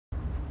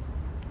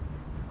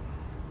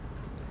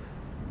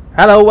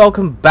Hello,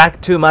 welcome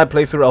back to my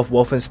playthrough of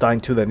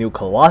Wolfenstein II, the new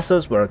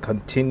Colossus. We're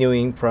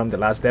continuing from the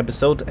last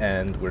episode,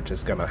 and we're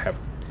just gonna have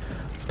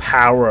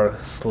power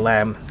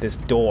slam this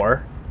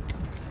door.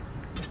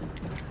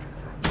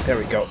 There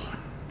we go.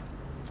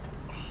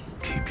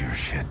 Keep your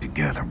shit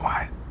together,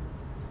 Wyatt.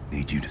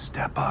 Need you to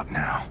step up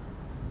now.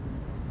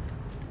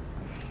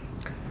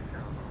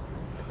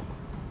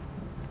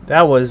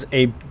 That was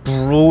a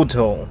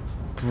brutal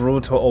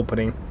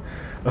opening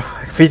of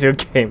a video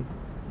game.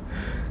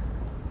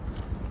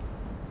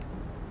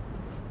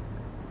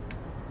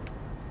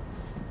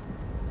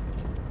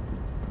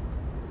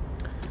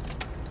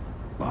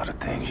 A lot of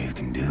things you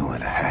can do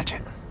with a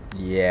hatchet.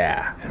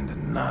 Yeah. And a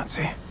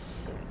Nazi.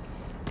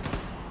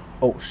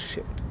 Oh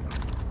shit.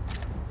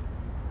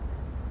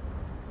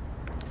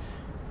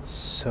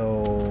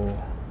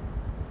 So...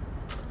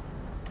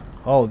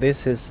 Oh,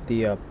 this is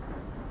the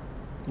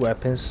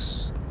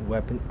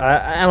weapon.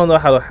 I don't know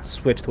how to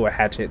switch to a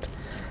hatchet.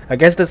 I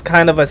guess that's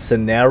kind of a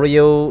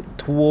scenario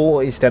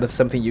tool instead of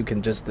something you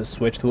can just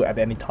switch to at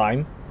any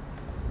time.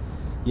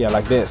 Yeah,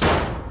 like this.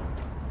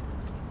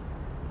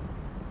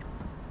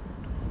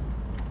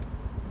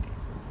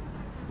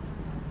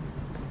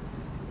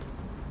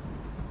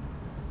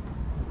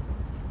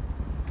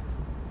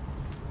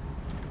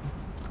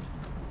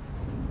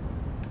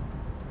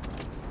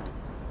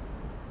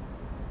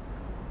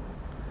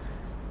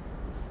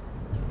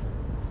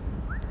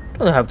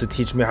 You don't have to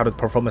teach me how to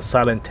perform a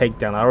silent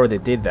takedown. I already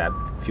did that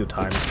a few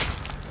times.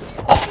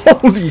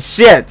 Holy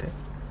shit!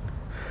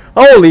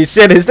 Holy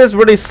shit, is this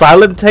really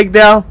silent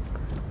takedown?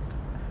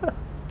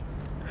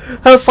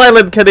 How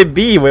silent can it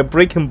be when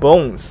breaking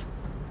bones?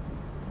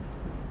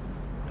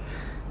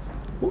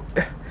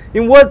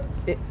 In what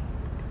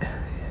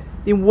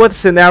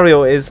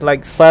scenario is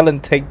like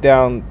silent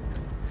takedown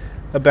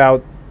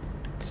about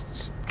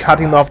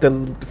cutting off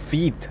the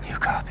feet? You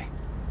copy?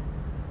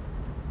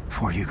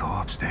 Before you go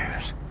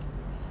upstairs,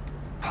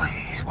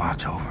 please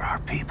watch over our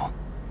people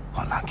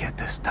while I get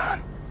this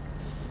done.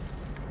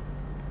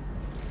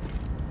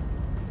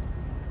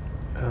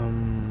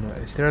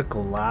 Is there a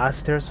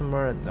glass there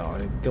somewhere? No,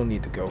 I don't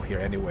need to go here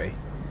anyway.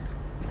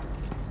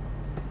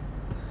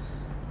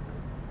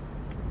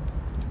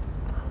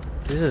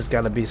 This is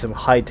gonna be some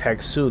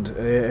high-tech suit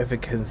if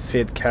it can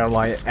fit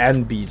Caroline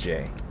and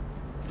BJ.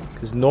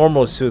 Because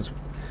normal suits,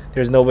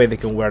 there's no way they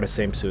can wear the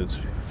same suits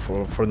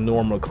for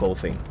normal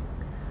clothing.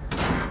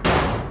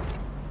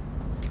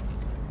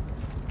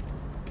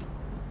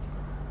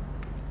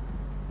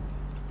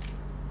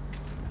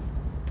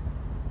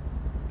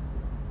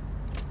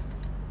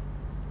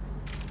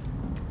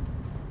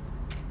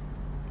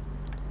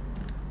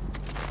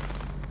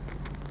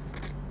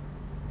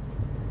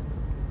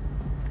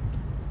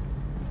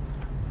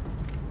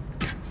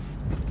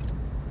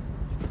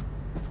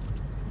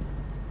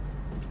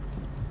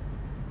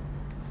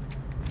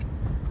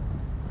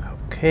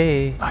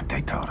 Okay. Like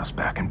they taught us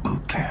back in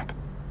boot camp.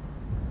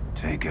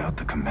 Take out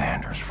the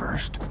commanders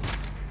first.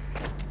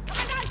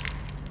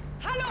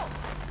 Hallo!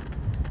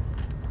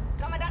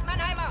 Kommandant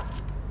Mannheimer!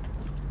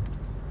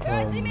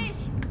 Hören Sie mich!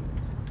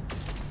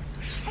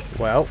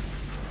 Well,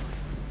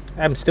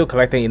 I'm still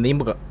collecting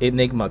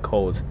Enigma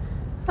codes.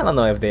 I don't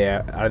know if they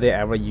are they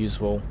ever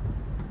useful.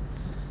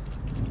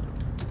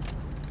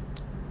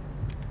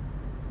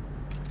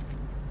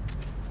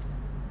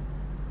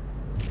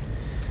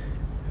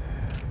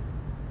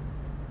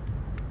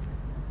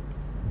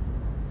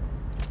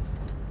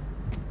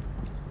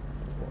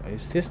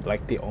 Is this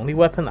like the only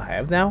weapon I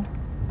have now?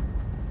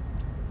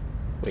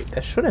 Wait,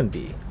 that shouldn't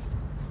be.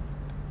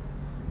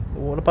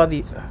 What about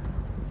the...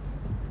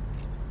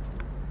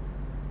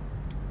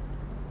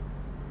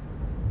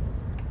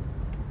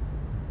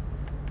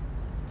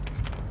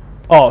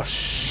 Oh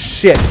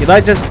shit, did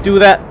I just do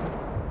that?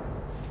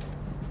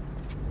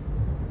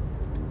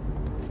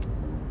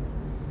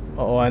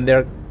 Oh, and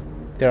they're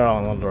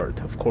on alert.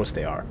 Of course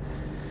they are.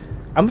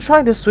 I'm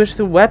trying to switch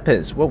to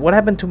weapons. What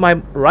happened to my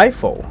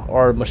rifle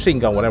or machine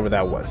gun, whatever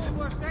that was?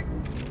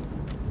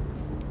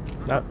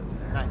 Not.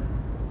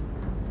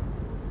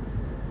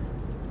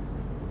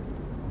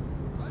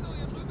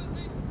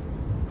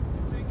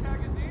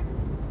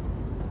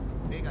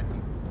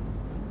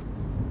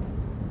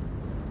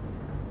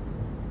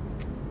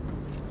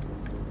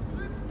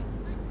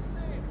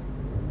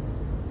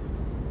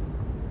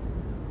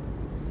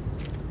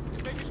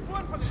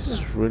 This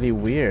is really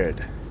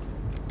weird.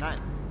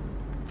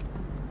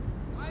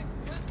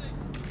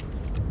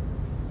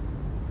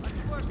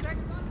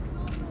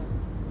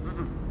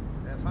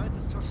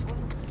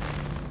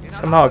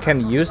 Somehow I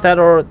can't use that,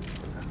 or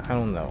I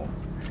don't know.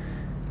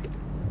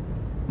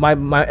 My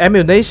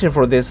ammunition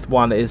for this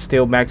one is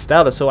still maxed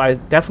out, so I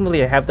definitely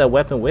have that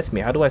weapon with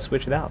me. How do I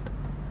switch it out?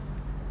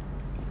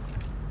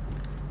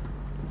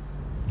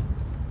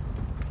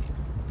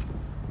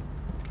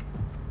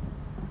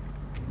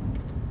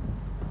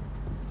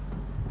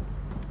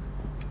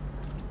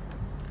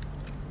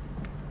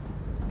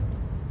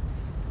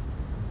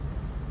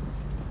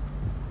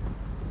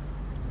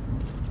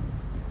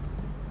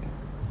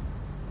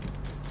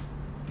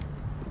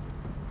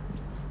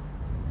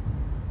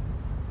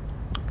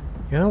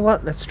 You know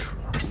what? Let's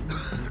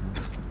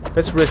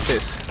risk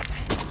this.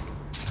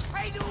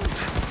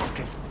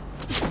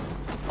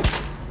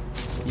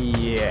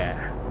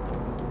 Yeah.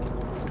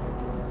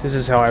 This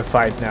is how I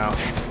fight now.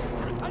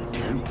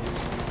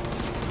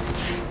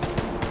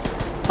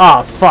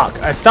 Ah, fuck.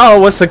 I thought I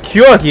was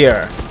secure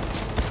here.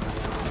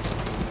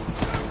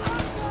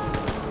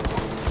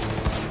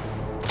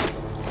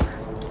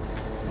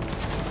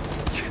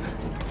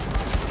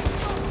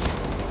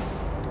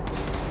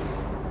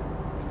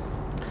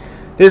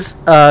 This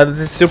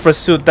super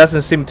suit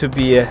doesn't seem to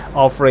be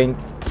offering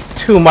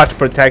too much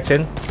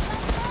protection.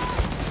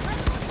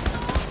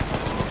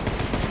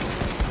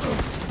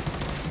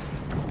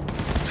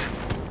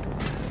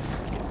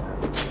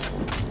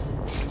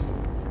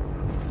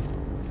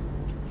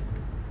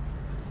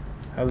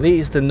 At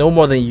least no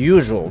more than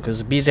usual,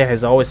 because BJ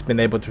has always been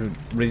able to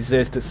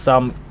resist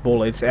some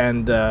bullets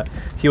and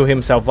heal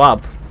himself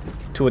up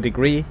to a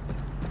degree.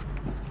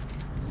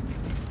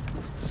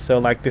 So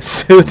like the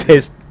suit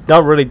is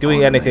not really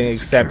doing anything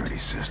except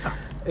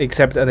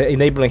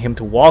enabling him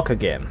to walk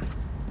again.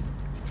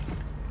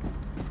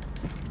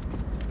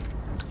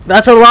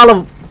 That's a lot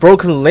of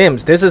broken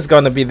limbs. This is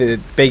gonna be the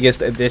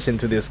biggest addition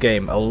to this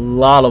game. A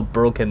lot of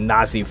broken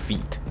Nazi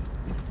feet.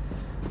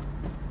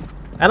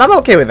 And I'm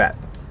okay with that.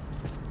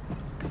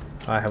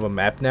 I have a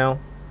map now.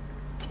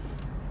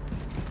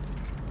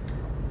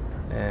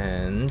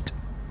 And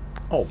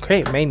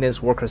okay,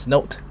 maintenance workers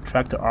note.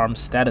 Tractor arms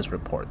status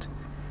report.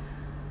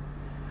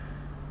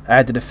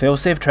 Add to the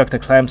failsafe, tractor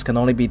clamps can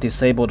only be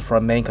disabled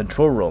from main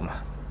control room.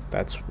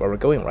 That's where we're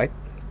going, right?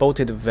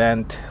 Bolted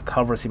vent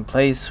covers in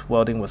place.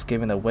 Welding was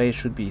given away,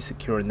 should be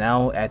secure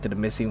now. Add to the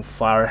missing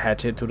fire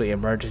hatchet to the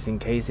emergency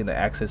case in the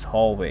access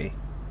hallway.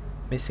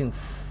 Missing.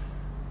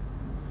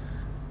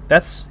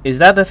 Is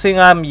that the thing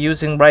I'm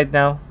using right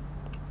now?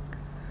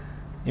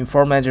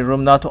 Inform engine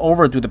room not to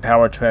overdo the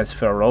power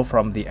transfer roll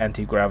from the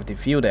anti-gravity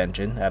field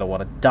engine. I don't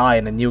want to die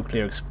in a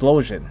nuclear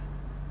explosion.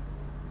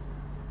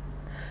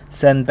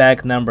 Send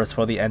back numbers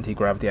for the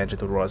anti-gravity engine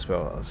to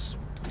Roswell.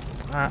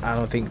 I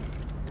don't think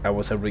that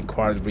was a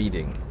required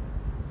reading.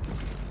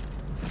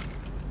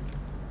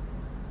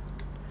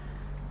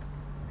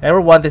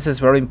 Everyone, this is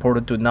very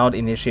important. Do not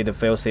initiate the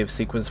failsafe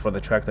sequence for the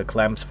tractor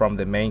clamps from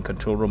the main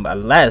control room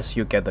unless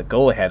you get the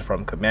go-ahead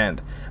from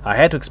command. I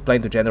had to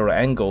explain to General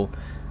Engel.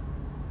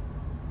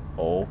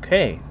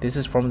 Okay, this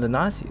is from the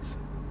Nazis.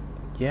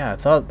 Yeah,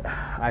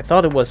 I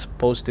thought it was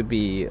supposed to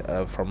be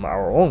from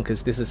our own,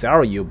 because this is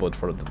our U-boat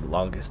for the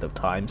longest of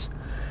times.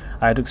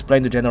 I had to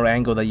explain to General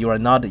Engel that you are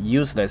not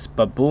useless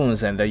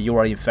baboons and that you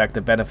are in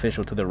fact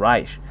beneficial to the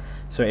Reich.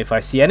 So if I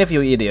see any of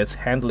you idiots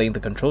handling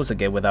the controls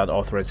again without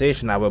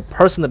authorization, I will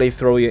personally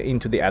throw you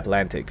into the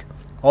Atlantic.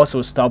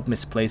 Also, stop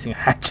misplacing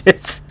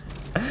hatchets.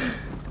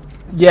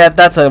 Yeah,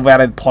 that's a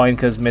valid point,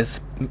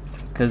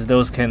 because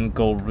those can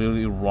go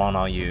really wrong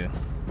on you.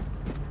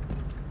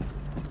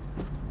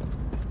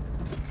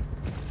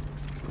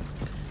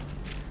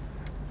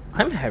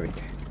 I'm having.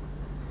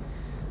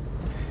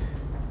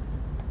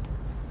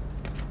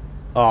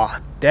 Oh,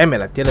 damn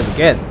it, I did it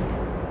again.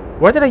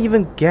 Where did I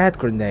even get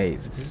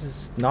grenades? This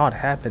is not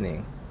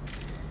happening.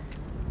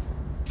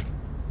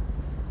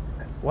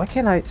 Why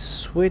can't I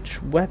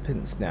switch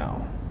weapons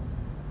now?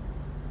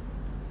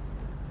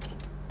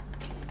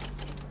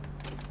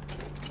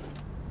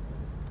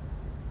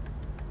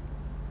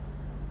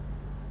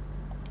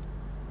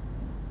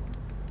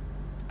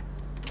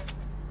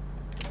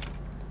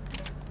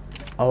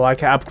 Oh, I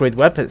can upgrade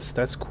weapons.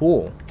 That's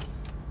cool.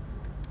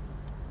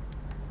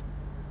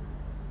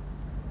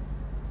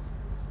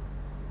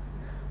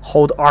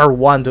 Hold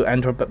R1 to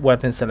enter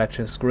weapon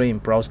selection screen.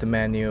 Browse the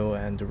menu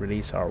and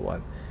release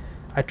R1.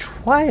 I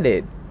tried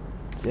it.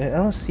 I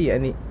don't see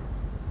any.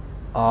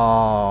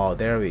 Oh,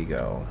 there we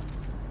go.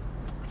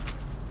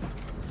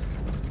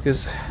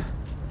 Because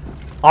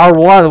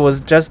R1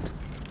 was just,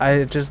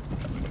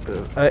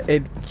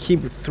 it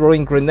keep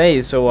throwing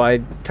grenades, so I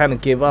kind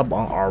of gave up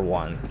on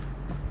R1.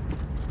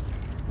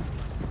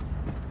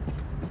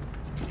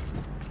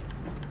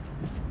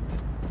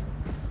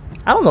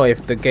 I don't know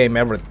if the game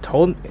ever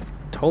told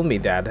me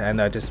that and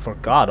I just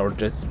forgot or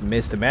just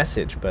missed the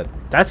message, but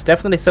that's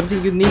definitely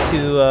something you need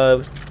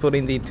to put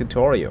in the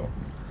tutorial.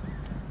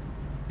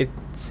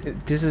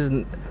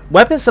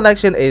 Weapon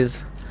selection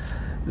is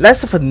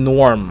less of a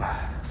norm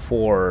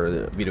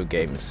for video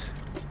games.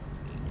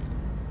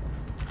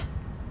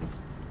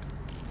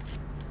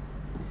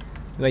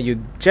 You know,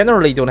 you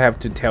generally don't have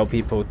to tell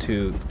people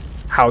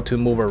how to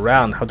move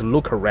around, how to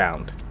look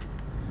around,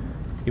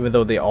 even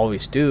though they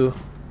always do.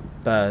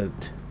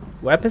 But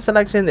weapon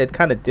selection, it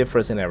kind of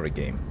differs in every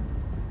game.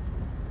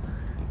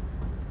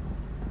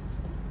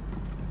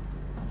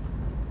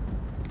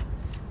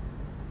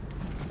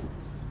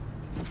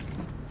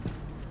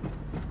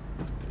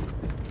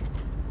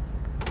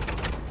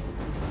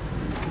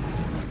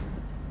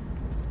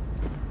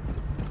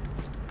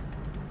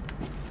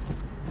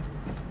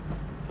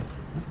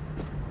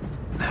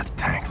 That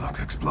tank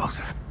looks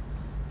explosive.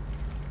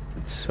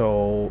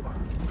 So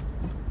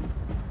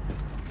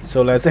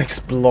let's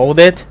explode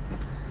it.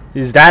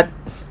 Is that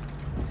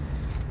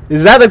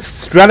Is that a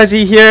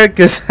strategy here?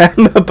 Because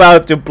I'm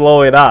about to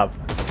blow it up.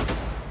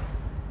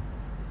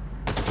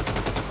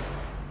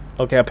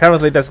 Okay,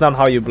 apparently that's not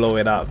how you blow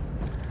it up.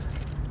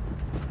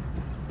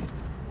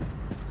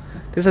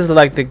 This is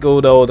like the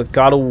good old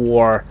God of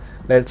War.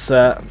 Let's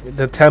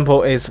the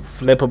temple is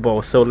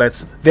flippable, so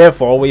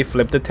therefore we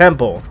flip the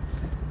temple.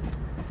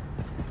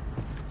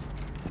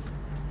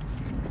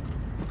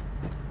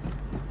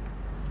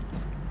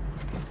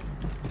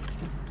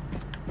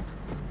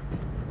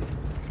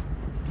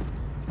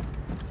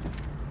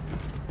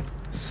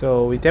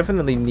 So we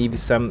definitely need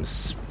some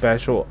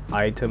special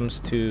items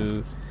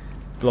to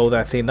blow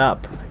that thing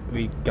up.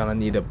 We gonna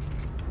need a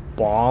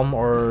bomb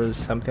or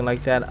something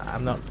like that.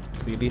 I'm not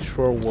really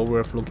sure what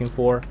we're looking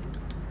for.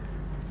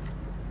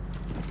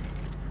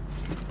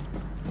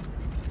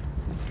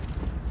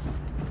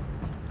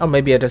 Or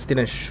maybe I just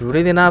didn't shoot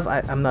it enough.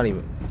 I'm not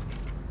even.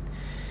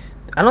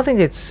 I don't think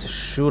it's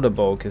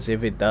shootable, because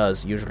if it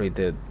does, usually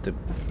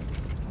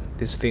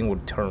this thing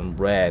would turn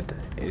red.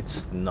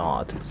 It's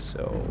not,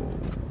 so.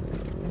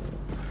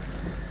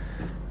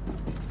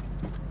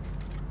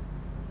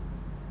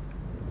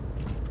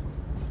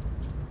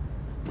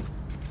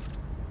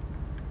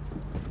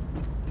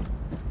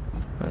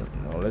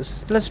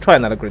 Let's try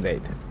another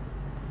grenade.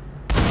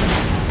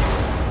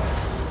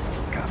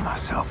 Got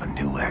myself a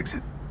new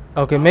exit.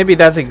 Okay, maybe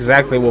that's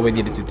exactly what we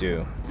needed to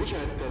do.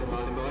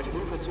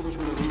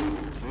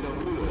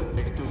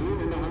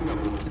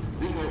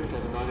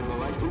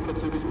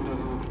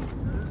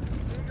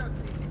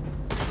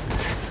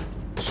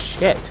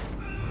 Shit.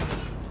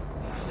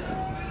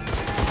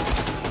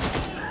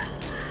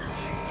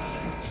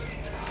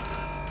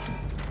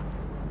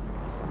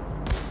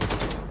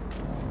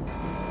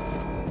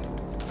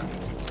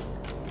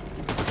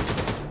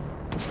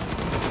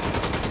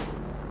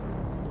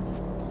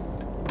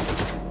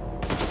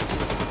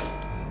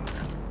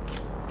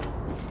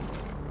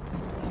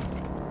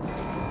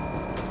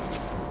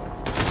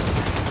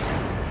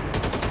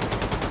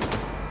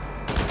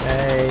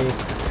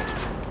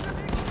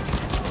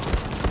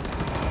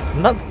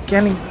 I'm not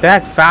getting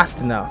back fast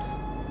enough.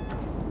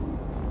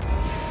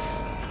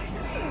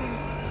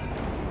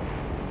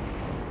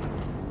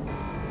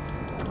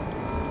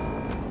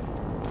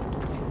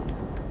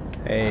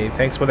 Hey,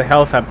 thanks for the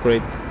health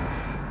upgrade.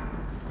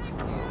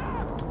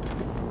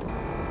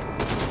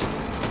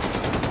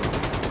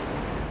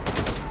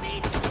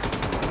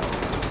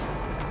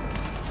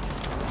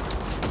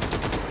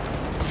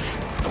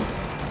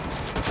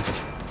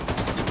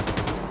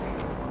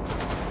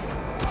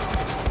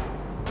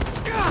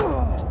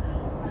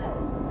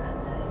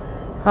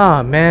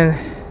 Ah, man.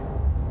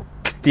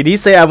 Did he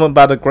say I'm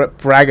about to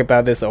brag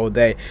about this all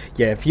day?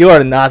 Yeah, if you are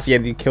a Nazi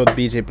and you killed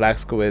BJ Black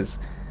Squiz,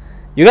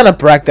 you gotta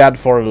brag that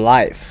for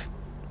life.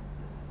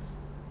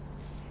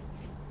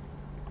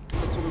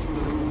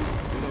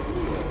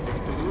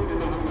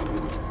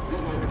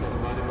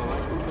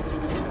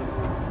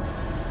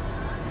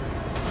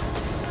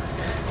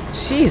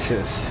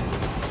 Jesus.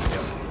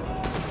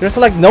 There's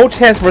like no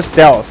chance for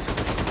stealth.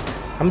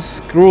 I'm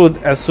screwed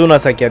as soon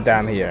as I get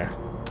down here.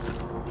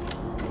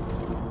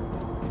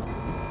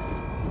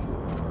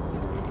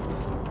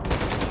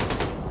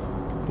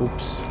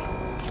 Oops.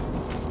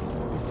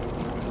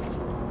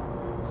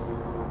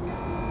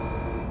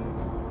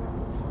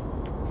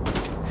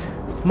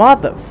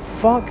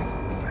 Motherfucker.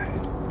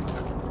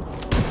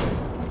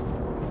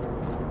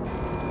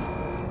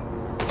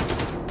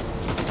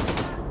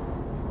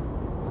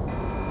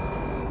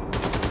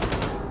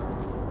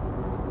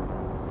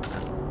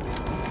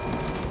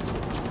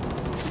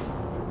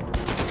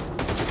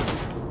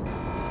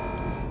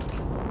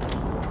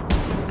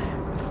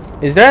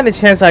 Is there any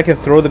chance I can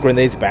throw the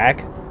grenades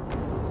back?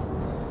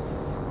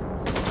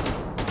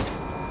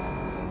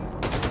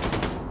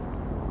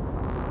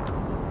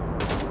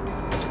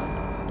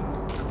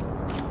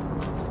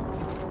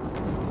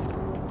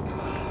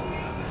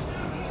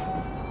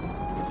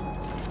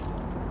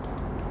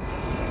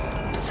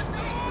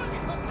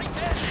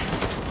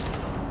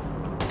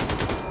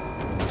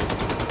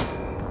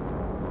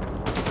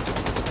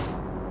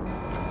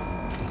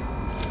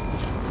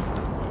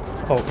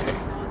 Okay.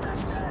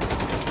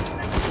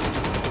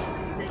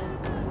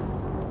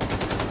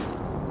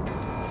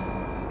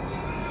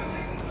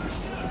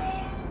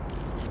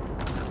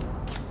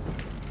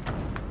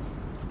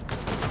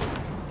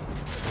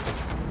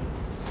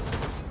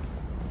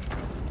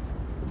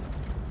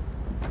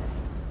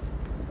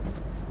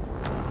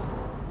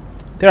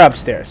 They're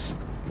upstairs.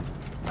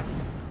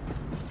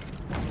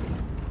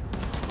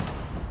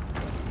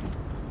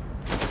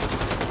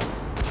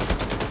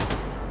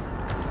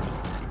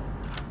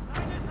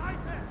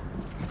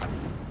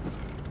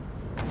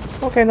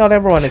 Okay, not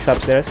everyone is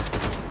upstairs.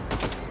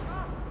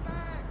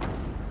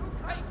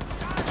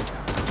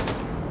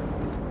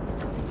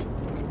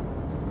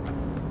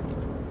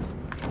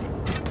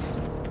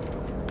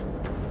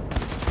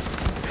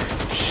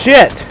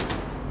 Shit!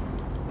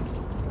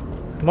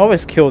 I'm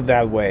always killed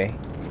that way.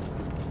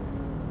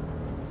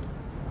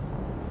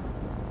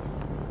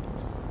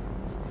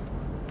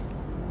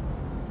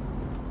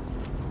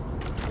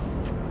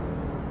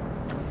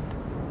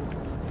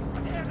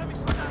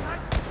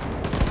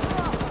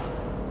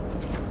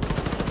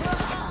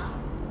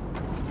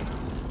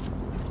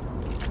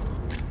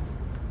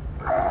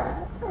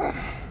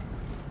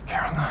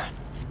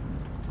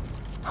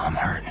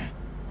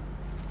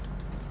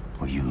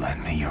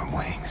 lend me your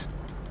wings.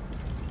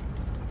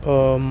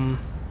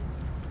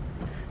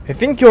 I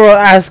think you're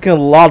asking a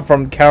lot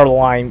from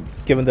Caroline,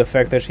 given the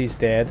fact that she's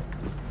dead.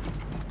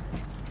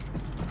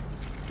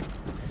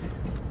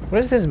 What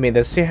does this mean?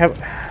 Does he have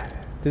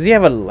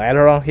a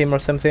letter on him or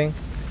something?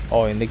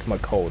 Oh, Enigma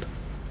code.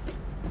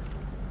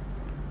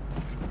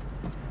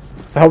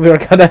 Thought we were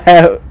gonna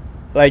have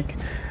like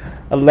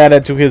a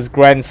letter to his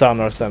grandson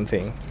or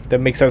something. That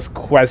makes us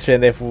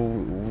question if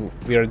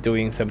we are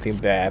doing something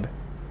bad.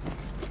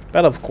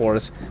 But of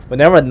course,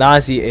 whenever a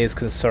Nazi is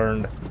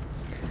concerned,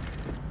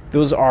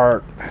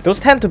 those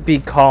tend to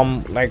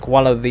become like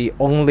one of the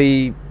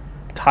only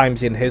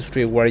times in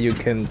history where you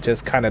can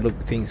just kind of look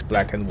at things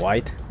black and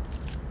white.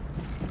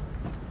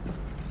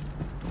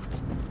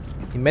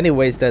 In many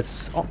ways,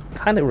 that's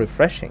kind of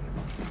refreshing.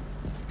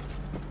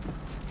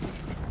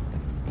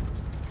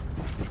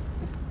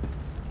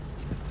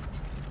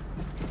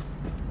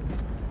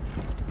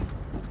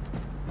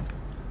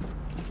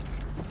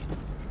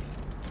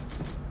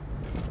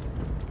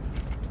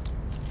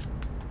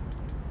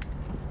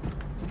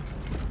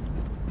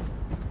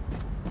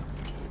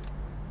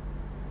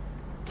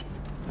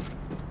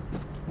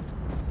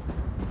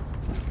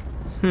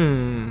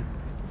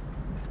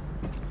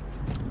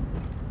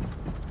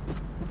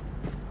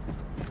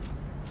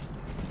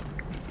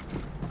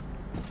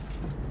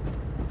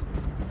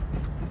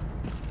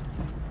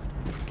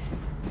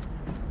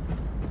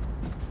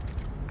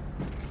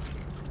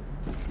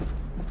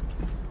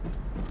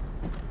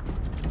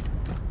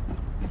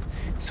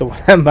 So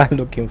what am I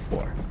looking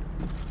for?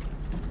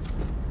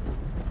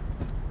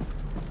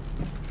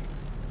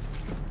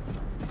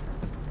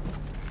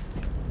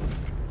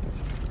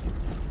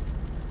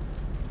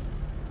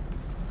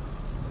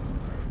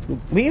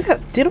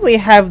 Did we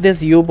have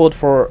this U-boat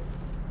for...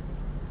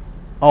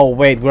 Oh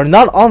wait, we're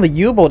not on the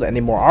U-boat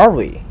anymore, are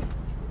we?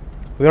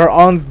 We're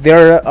on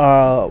their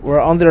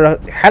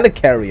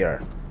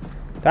helicarrier.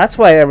 That's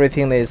why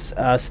everything is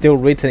still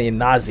written in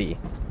Nazi.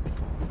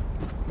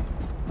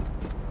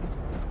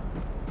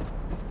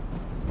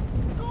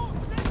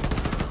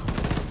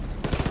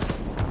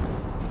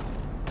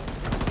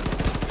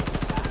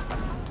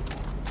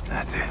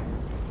 That's it.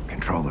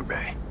 Controller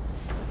bay.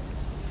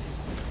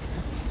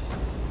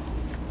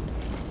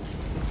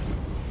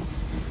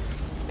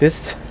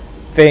 This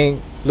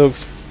thing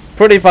looks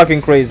pretty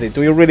fucking crazy.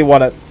 Do you really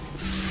want to...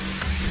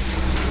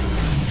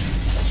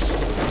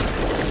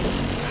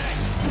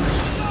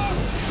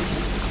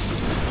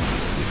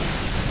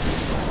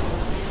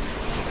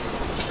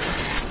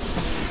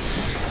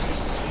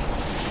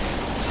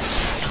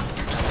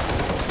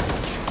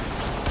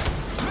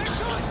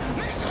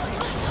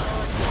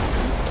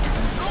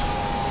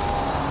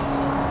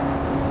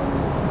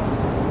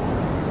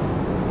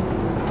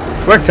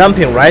 We're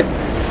jumping, right?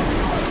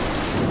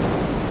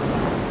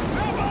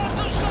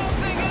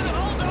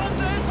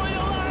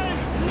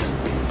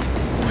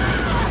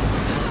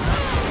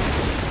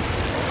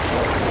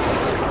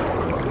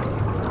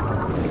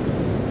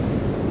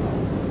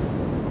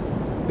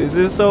 This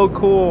is so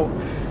cool.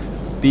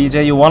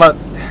 BJ, you wanna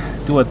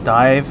do a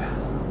dive?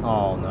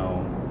 Oh no.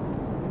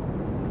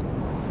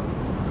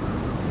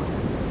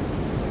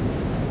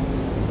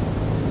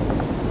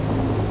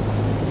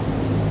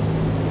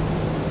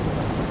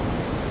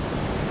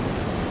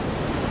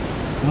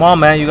 Come on,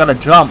 man, you gotta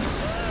jump.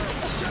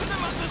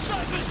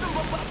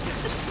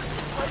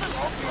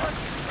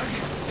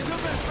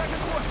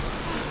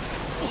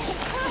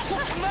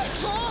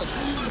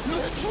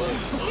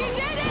 You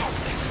did it!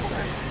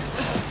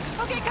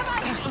 Okay, come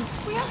on.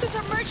 We have to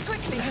submerge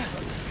quickly.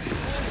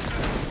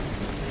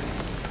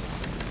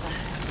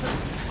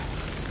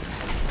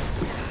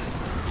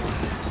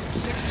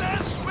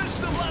 Success,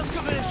 Mr.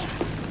 Blazkowicz!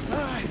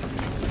 Alright,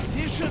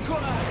 you should go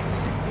out.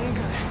 You ain't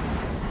good.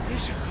 You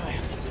should clear.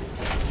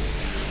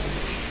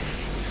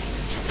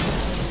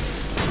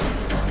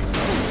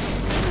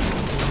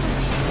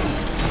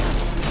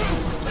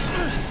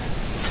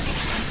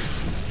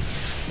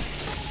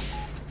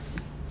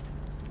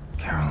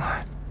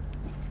 Caroline,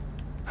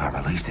 I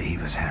released the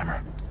Eva's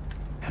hammer,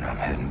 and I'm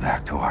heading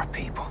back to our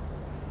people.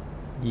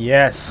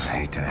 Yes.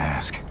 I hate to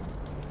ask.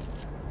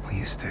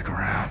 Please stick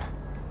around,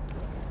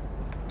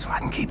 so I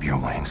can keep your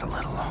wings a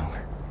little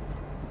longer.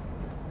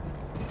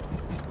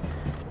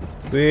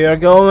 We are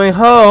going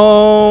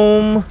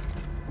home.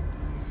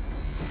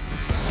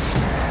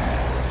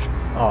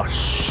 Oh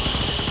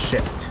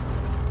shit.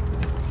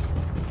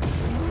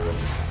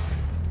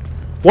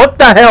 What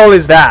the hell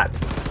is that?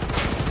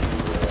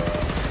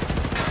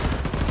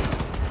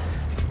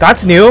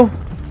 That's new.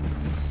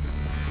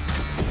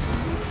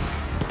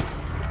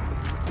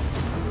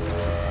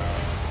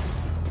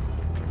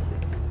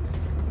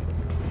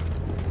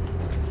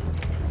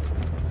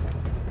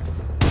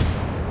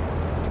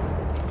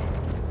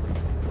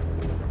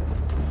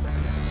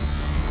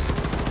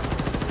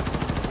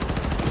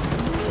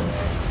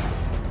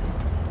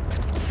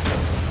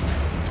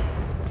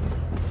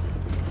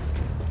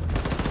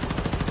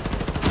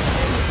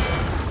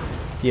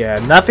 Yeah,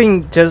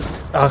 nothing just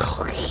a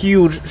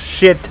huge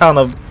shit ton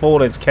of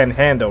bullets can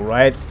handle,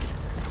 right?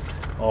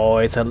 Oh,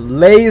 it's a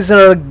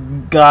laser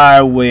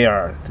guy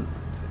where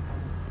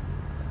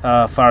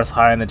fires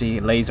high energy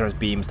laser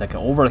beams that can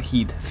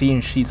overheat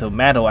thin sheets of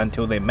metal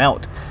until they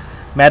melt.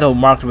 Metal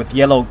marked with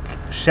yellow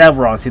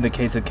chevrons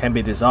indicates it can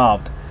be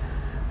dissolved.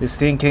 This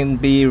thing can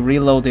be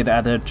reloaded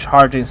at a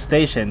charging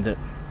station.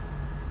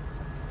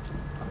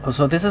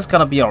 So this is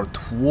gonna be our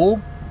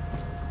tool.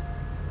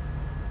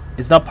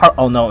 It's not part.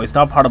 Oh no, it's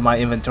not part of my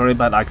inventory,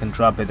 but I can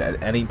drop it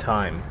at any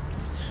time.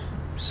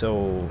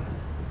 So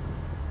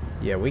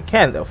yeah, we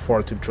can't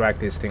afford to drag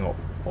this thing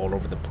all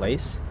over the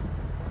place.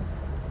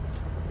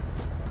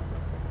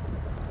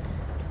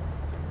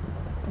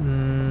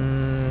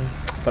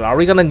 But are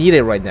we gonna need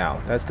it right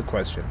now? That's the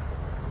question.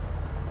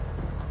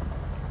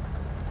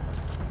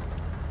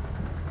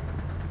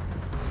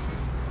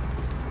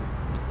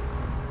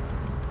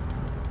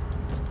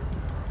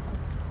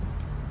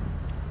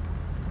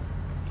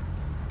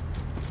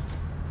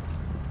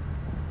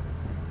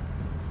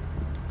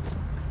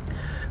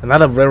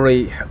 Another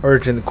very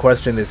urgent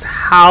question is,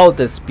 how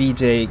does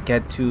BJ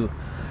get to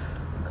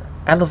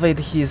elevate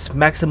his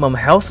maximum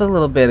health a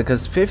little bit?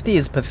 Because 50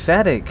 is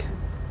pathetic.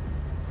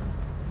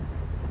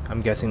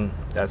 I'm guessing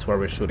that's where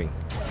we're shooting.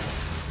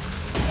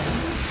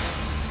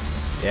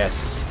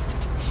 Yes.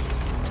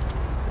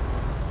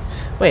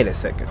 Wait a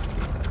second.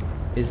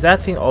 Is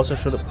that thing also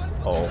shooting?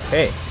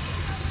 Okay.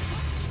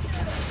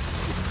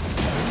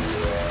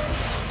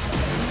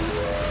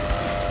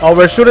 Oh,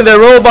 we're shooting the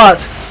robot!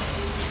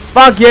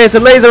 Fuck yeah, it's a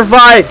laser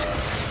fight!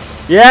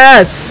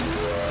 Yes!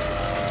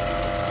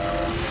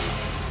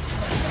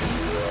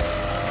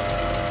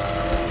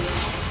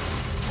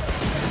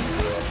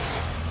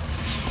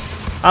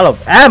 Out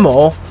of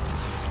ammo?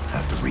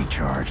 Have to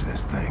recharge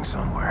this thing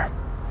somewhere.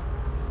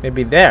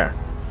 Maybe there.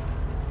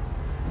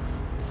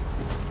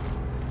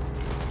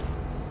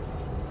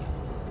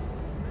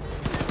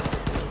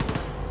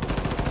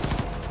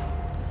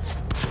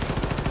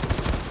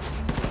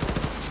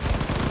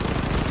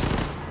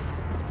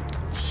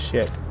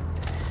 Shit.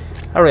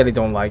 I really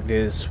don't like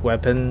this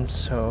weapon,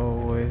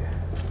 so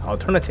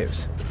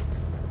alternatives.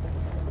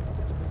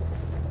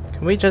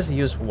 Can we just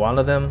use one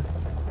of them?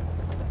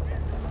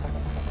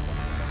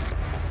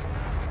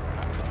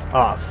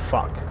 Oh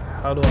fuck.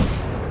 How do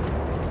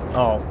I...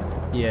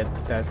 Oh, yeah,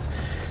 that's...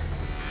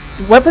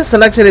 Weapon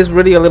selection is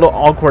really a little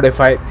awkward if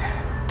I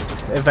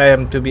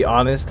am to be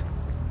honest.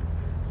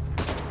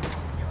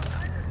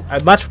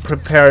 I much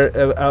prefer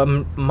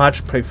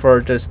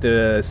just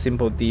the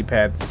simple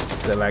D-pad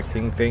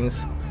selecting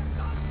things.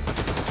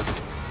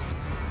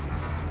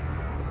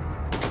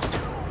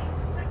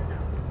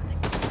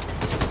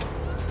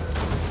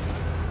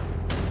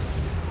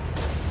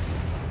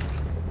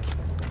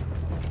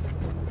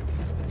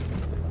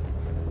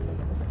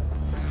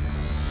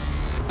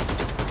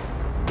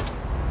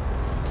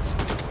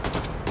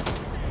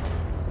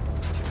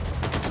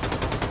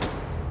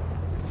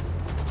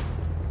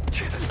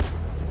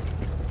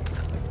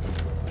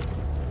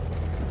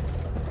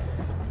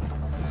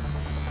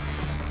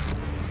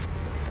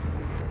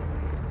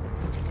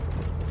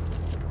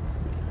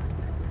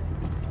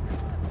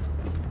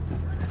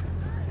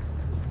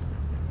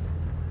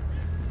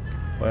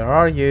 Where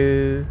are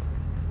you?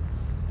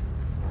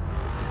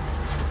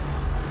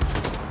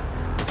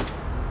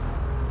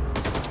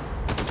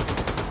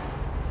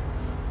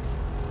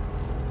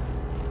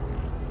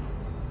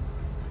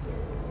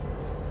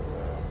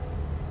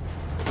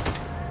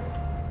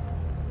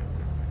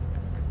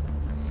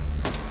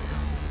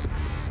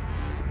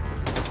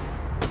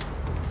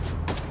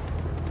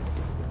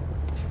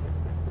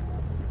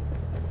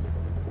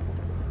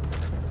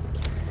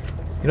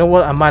 You know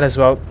what? I might as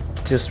well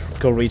just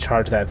go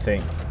recharge that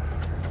thing.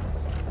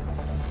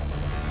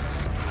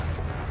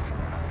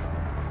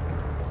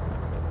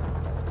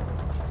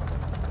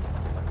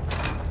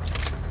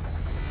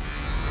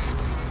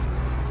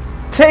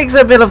 Takes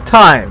a bit of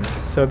time,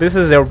 so this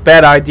is a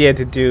bad idea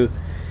to do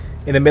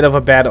in the middle of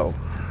a battle.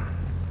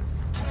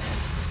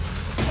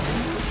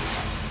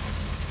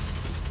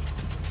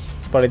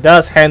 But it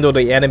does handle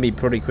the enemy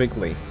pretty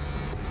quickly.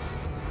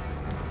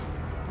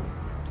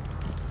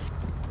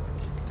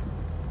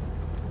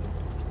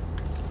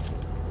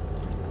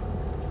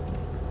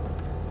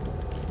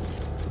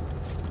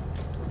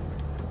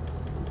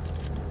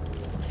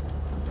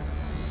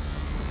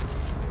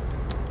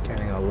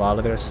 Getting a lot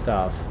of their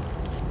stuff.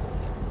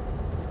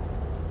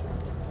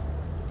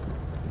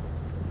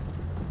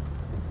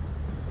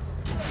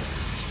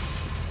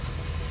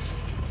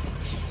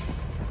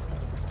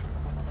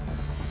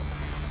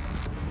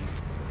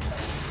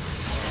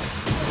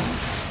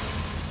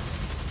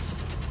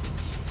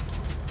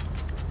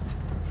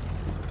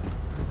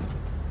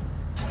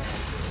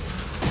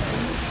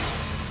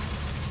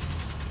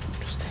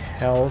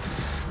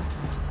 Health.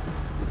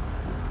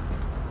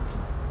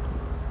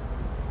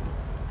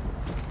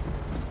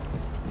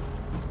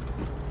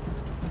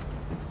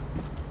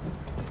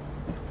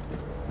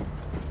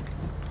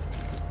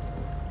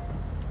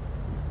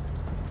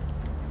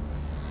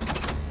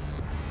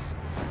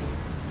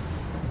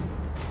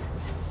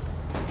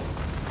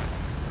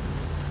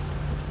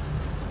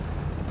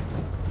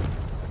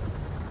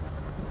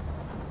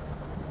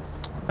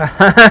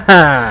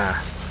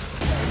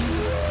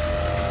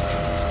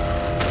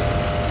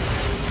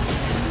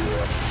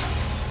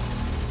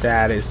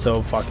 That is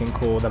so fucking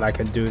cool that I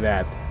can do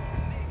that.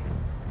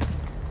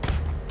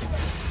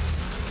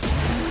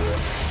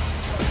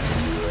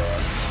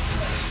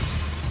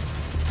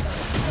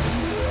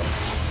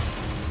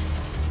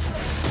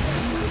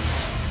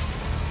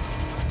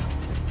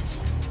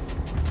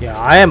 Yeah,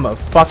 I am a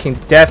fucking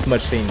death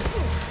machine.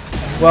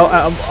 Well,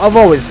 I've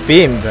always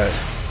been, but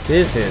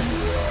this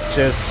is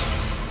just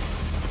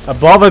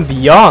above and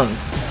beyond.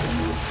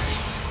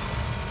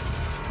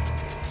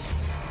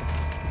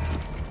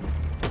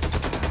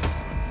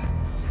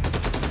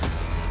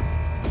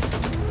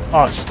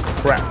 Oh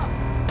crap.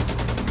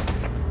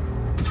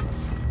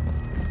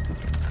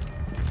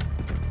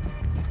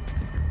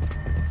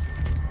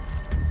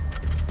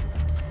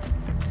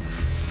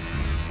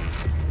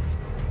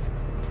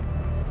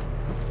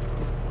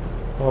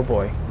 Oh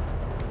boy.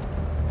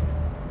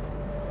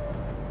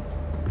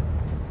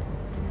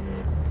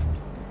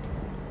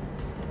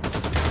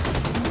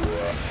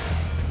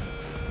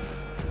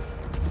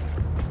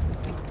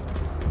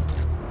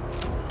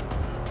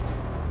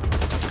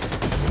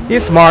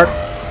 He's smart.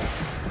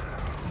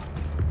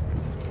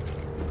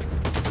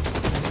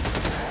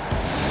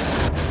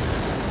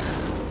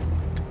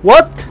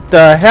 What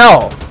the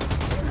hell?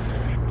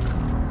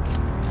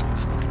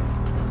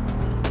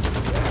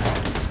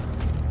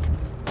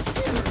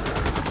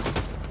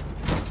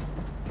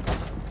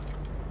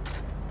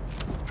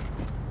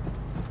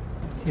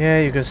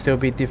 Yeah, you can still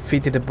be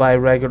defeated by a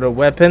regular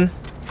weapon.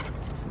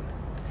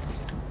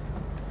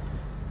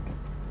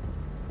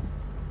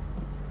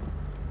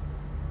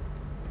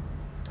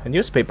 A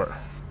newspaper.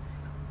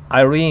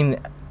 Irene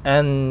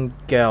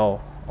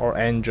Angel, or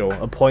Angel,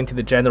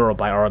 appointed general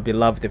by our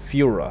beloved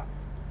Führer.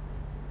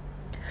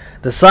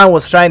 The sun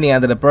was shining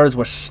and the birds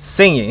were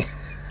singing.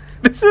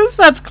 This is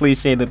such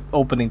cliche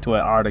opening to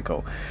an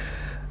article.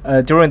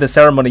 During the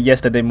ceremony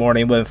yesterday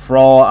morning, when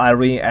Frau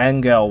Irene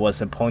Angel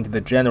was appointed the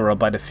general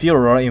by the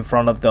Führer in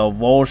front of the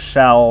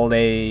Warschau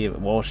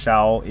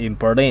in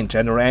Berlin,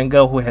 General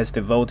Angel, who has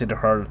devoted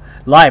her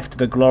life to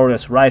the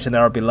glorious Reich and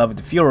our beloved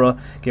Führer,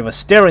 gave a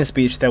stirring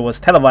speech that was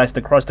televised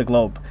across the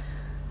globe.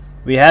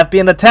 We have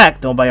been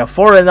attacked not by a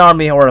foreign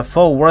army or a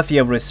foe worthy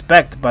of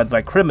respect, but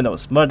by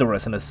criminals,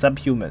 murderers, and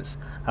subhumans.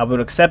 I will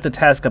accept the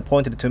task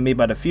appointed to me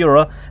by the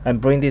Führer and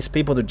bring these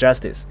people to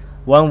justice.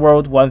 One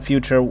world, one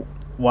future,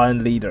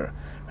 one leader.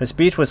 Her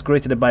speech was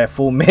greeted by a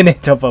full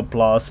minute of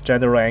applause.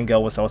 General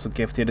Angel was also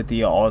gifted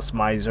the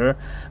Ausmeiser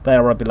by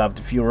our beloved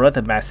Führer,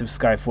 the massive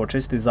sky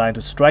fortress designed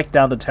to strike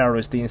down the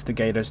terrorist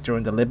instigators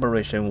during the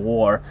Liberation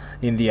War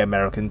in the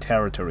American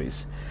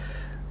territories.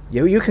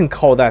 You can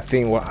call that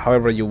thing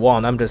however you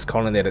want. I'm just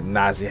calling it a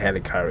Nazi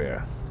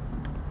helicarrier.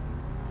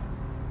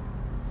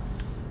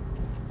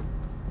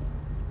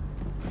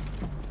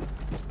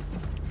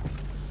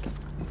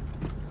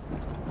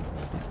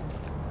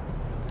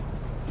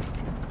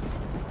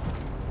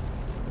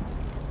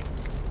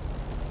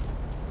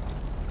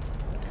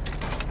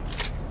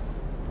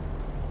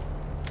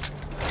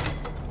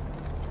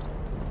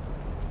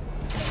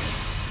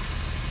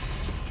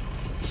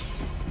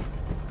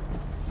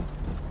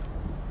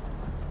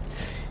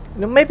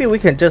 Maybe we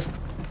can just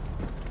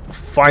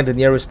find the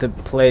nearest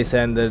place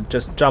and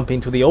just jump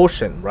into the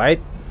ocean, right?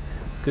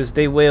 Because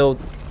they will.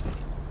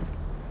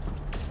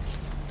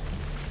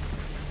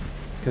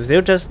 Because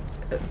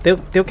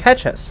they'll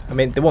catch us. I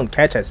mean, they won't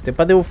catch us,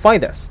 but they will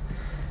find us.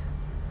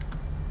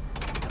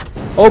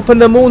 Open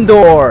the moon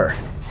door.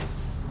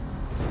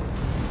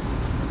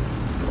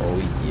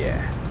 Oh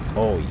yeah.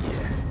 Oh yeah.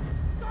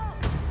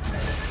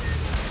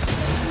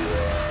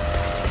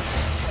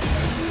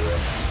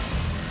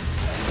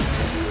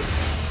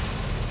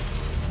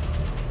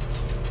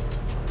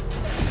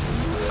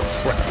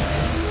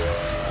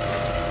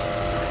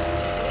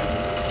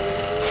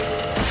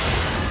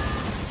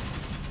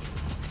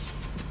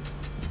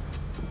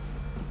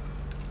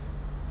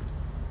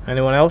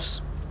 Anyone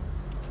else?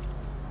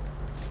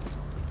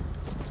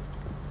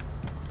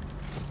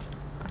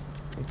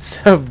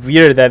 It's so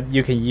weird that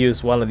you can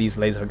use one of these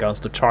laser guns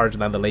to charge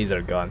another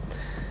laser gun.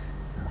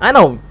 I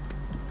know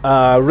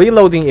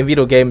reloading in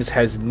video games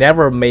has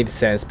never made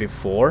sense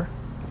before.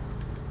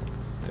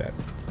 That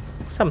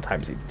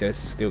sometimes it does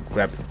still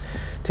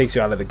takes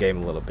you out of the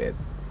game a little bit.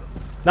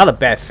 Not a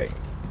bad thing.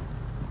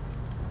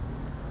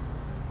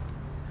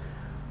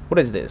 What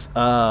is this?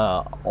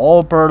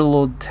 Ober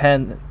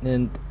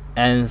Lieutenant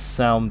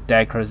Anselm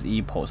Decker's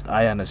e-post.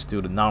 I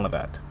understood none of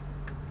that.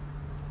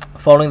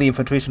 Following the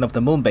infiltration of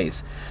the moon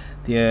base,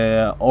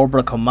 the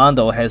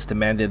Oberkommando has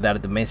demanded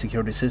that the main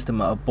security system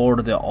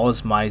aboard the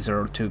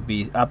Ausmeiser to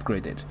be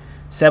upgraded.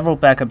 Several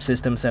backup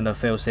systems and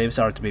fail-safes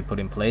are to be put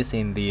in place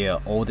in the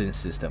Odin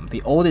system.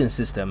 The Odin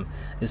system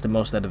is the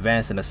most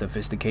advanced and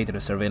sophisticated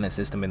surveillance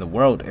system in the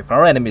world. If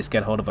our enemies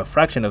get hold of a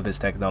fraction of this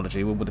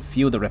technology, we would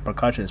feel the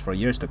repercussions for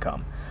years to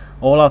come.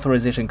 All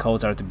authorization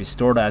codes are to be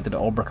stored at the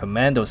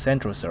Oberkommando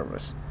central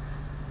servers.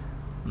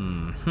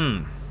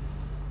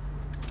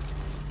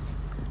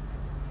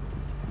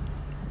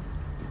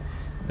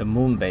 The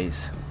moon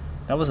base.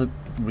 That was a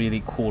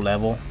really cool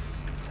level.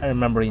 I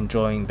remember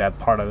enjoying that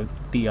part of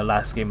the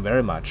last game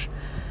very much.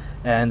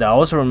 And I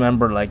also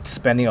remember like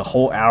spending a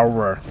whole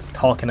hour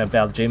talking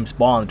about James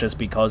Bond just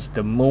because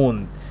the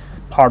moon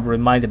part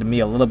reminded me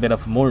a little bit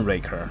of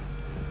Moonraker.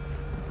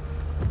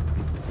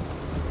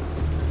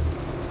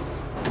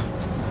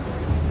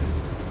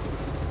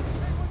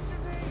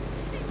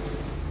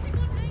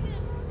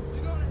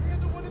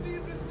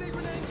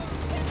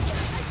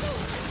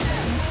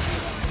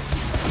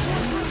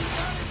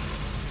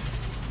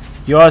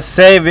 Your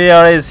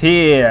savior is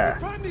here.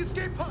 Find the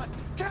escape pod.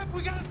 Cap,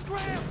 we gotta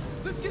scram.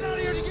 Let's get out of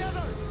here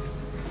together.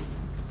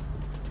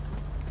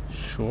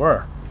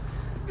 Sure.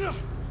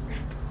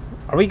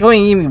 Are we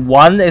going in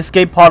one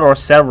escape pod or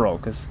several?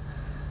 Cause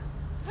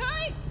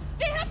Hurry!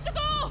 They have to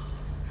go!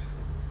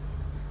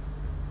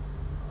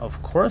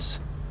 of course,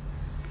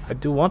 I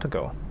do want to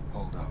go.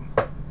 Hold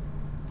up.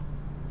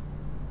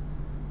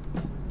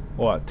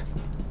 What?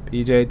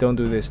 PJ, don't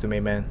do this to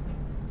me, man.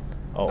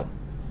 Oh.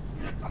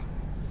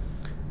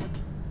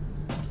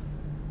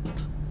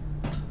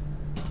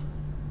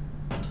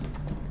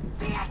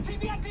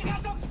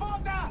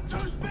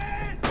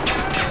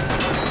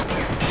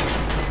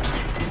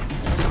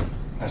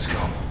 Let's go.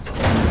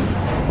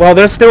 Well,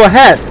 there's still a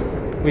head.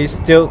 Are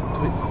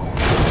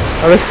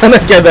we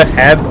gonna get the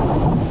head?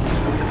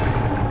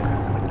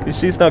 Cause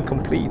she's not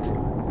complete.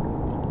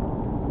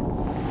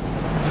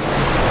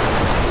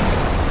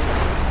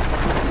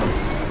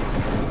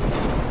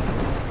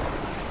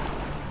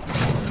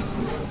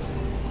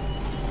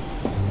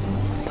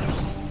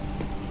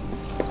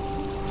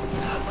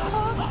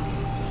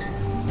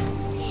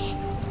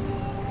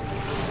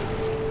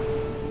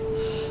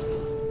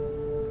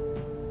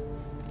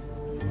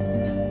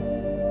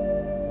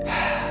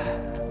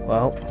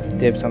 Well,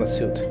 dibs on a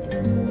suit.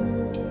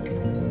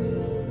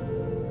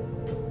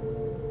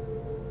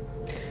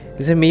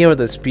 Is it me or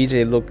does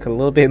BJ look a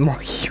little bit more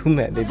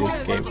human in this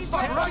game?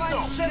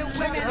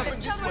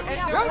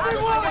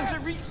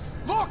 Everyone!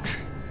 Look!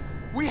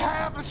 We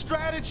have a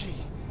strategy.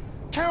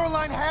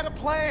 Caroline had a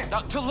plan.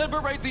 To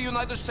liberate the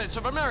United States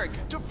of America.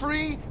 To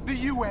free the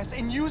U.S.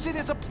 and use it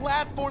as a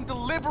platform to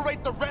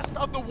liberate the rest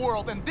of the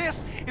world. And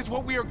this is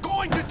what we are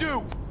going to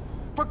do.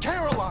 For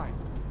Caroline.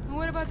 And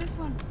what about this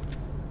one?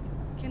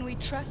 Can we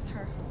trust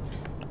her?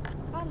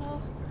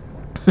 Hello.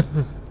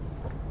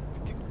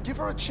 Give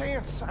her a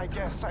chance, I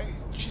guess.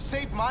 She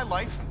saved my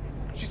life.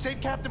 She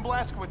saved Captain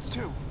Blazkowicz,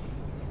 too.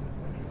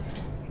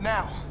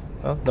 Now,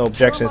 Well, no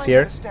objections Caroline here.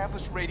 had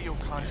established radio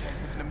contact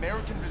with an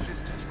American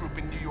resistance group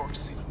in New York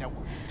City. Now,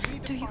 we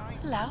need to Do you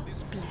find allow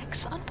this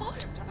blacks on board?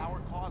 to our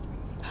cause. We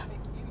need to make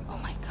it Oh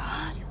my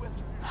god. US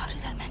to How did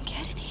that man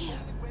get in here?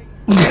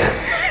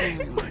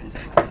 Everyone is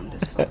allowed on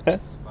this boat,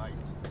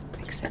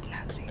 except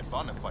Nazis.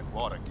 Fight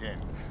war again.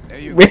 There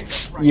you go.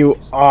 Which you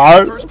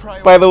are, First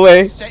priority by the way.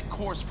 is set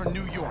course for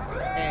New York.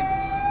 And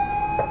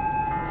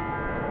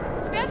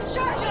Depth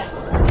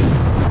charges!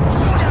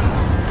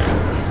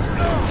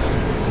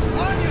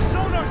 on your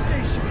sonar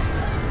station.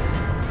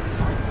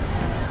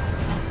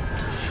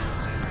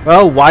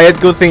 Well, Wyatt,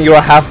 good thing you're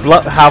half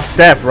blood, half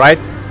deaf, right?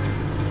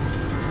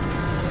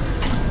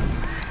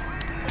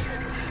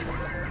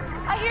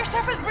 I hear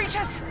surface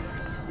breaches!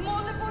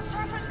 Multiple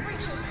surface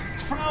breaches!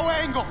 It's Frau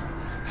Engel.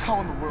 How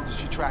in the world is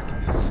she tracking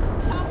this?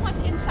 Someone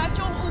inside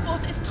your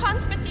U-boat is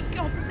transmitting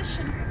your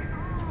position.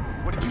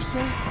 What did you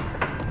say?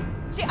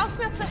 The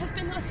Ausmerzer has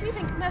been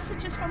receiving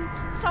messages from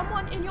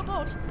someone in your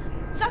boat.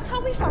 That's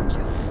how we found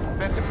you.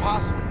 That's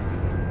impossible.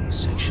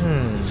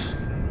 Section F.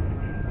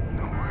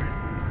 No way.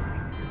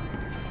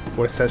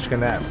 Where's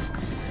Section F?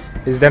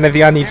 Is there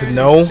anything I need to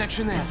know?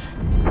 Section F.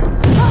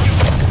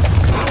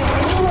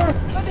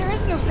 But there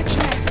is no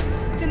section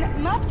F. The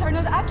maps are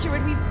not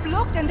accurate. We've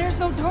looked and there's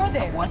no door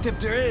there. What if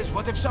there is?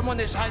 What if someone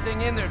is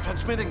hiding in there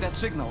transmitting that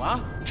signal, huh?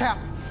 Cap,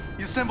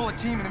 you assemble a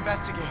team and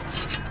investigate.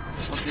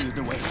 I'll show you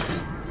the way.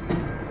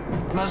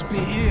 Must be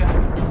here.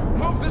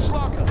 Move this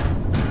locker.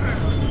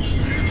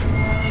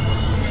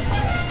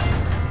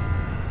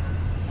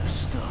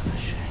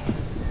 Astonishing.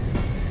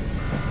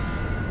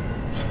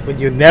 When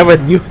you never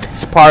knew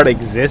this part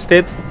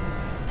existed?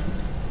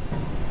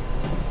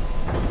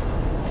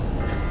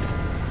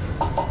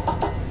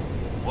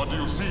 What do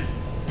you see?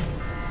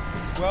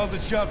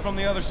 Welded shut from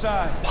the other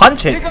side.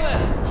 Punch it!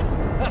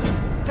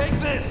 Nicolette! Take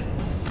this!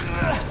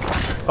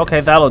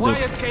 Okay, that'll do.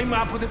 Wyatt came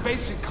up with a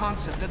basic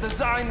concept. The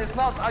design is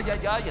not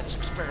it's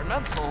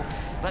experimental,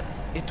 but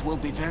it will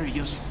be very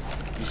useful.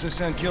 Does this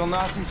end kill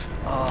Nazis?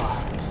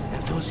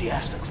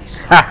 Enthusiastically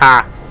so.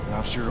 Haha!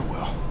 I'm sure it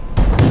will.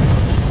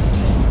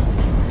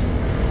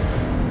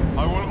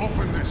 I will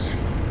open this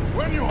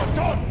when you are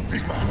done,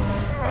 big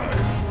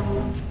man.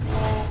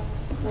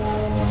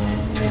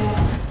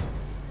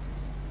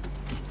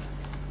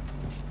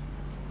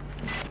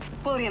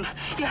 William,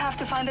 you have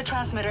to find the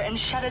transmitter and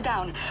shut it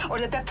down, or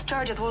the depth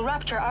charges will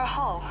rupture our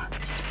hull.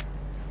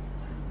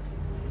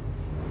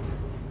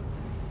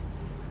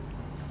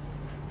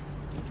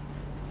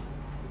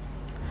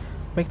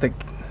 Make the...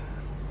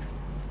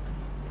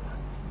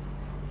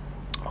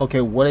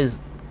 Okay, what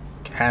is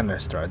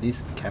canister? Are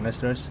these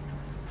canisters?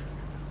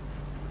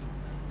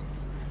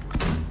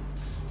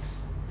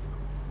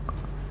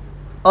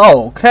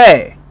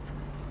 Okay.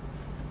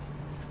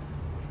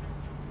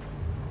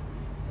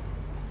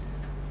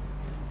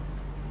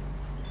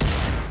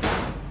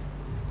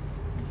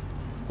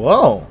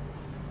 Whoa.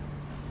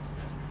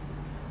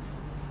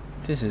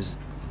 This is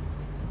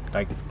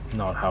like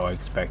not how I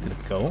expected it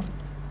to go.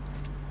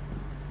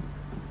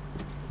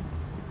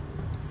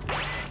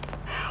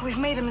 We've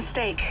made a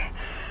mistake.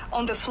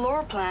 On the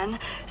floor plan,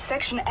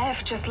 Section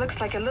F just looks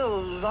like a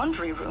little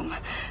laundry room.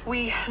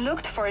 We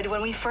looked for it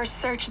when we first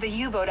searched the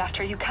U-boat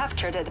after you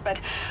captured it, but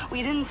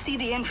we didn't see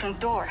the entrance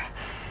door.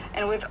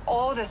 And with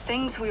all the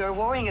things we were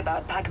worrying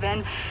about back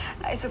then,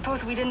 I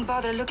suppose we didn't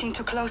bother looking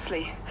too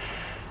closely.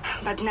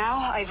 But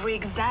now I've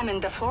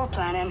re-examined the floor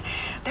plan, and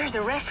there's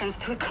a reference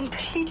to a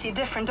completely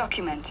different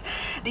document.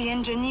 The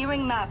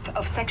engineering map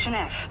of Section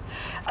F.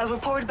 I'll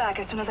report back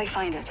as soon as I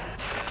find it.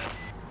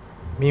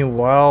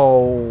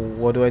 Meanwhile,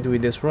 what do I do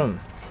in this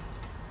room?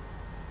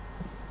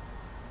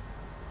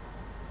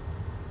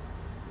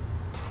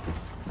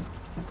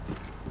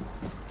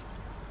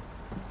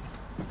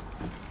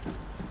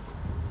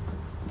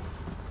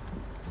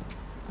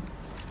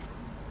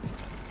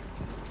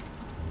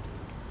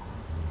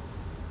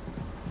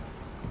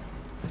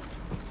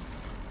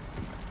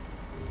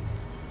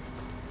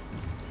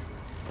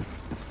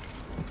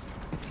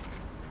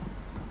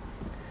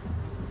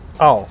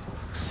 Oh,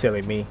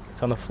 silly me.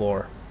 It's on the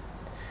floor.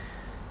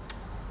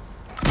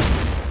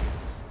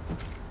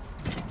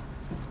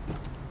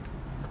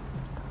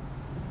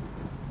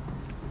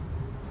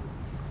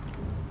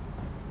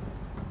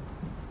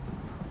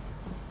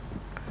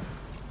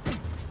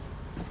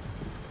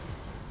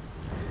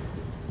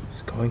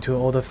 Just going to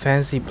all the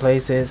fancy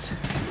places.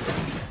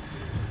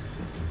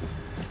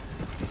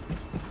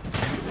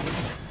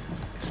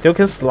 Still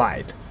can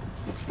slide.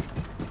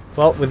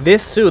 Well, with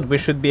this suit, we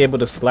should be able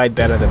to slide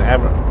better than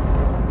ever.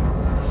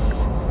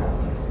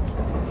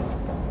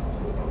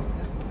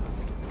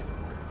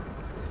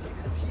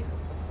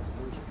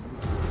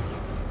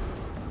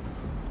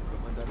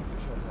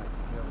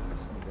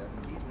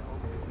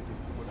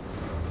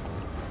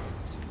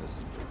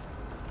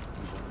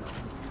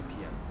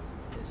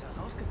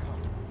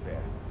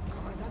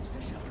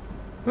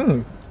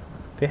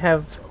 They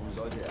have...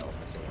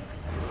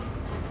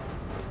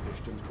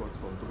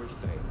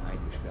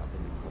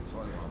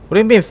 What do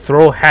you mean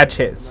throw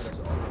hatchets?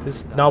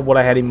 This is not what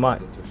I had in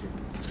mind.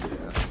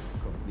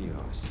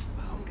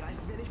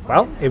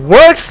 Well, it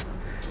works!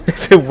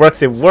 If it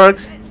works, it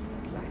works.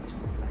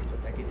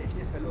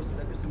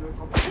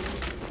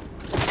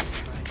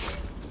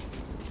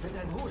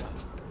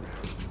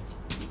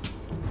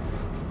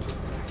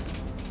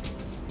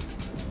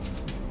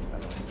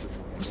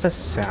 What's that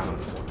sound?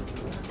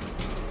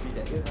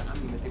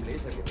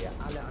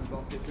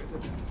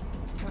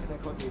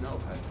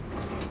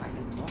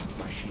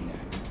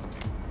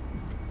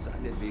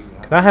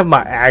 Can I have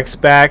my axe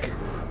back?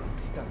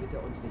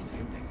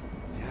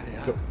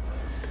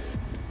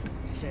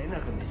 Ich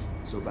erinnere mich.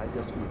 Sobald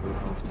das U-Boot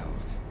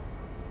auftaucht,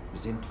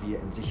 sind wir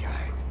in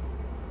Sicherheit.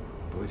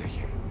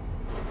 Brüderchen.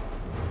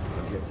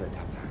 Und jetzt seid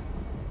tapfer.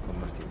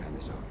 Und macht dir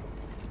keine Sorgen.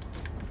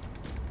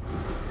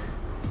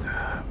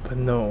 But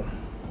no.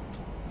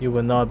 You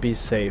will not be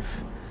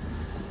safe.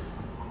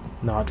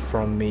 Not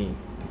from me.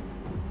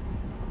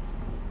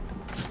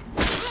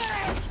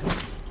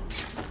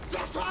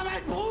 Das war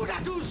mein Bruder,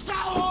 du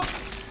Sau!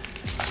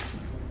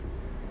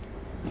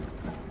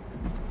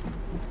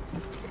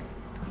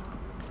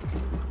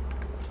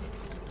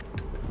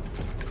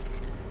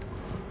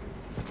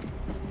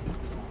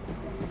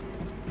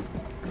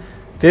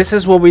 This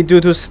is what we do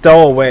to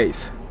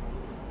stowaways.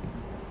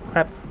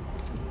 Crap.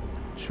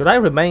 Should I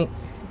remain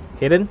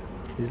hidden?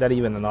 Is that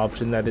even an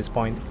option at this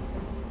point?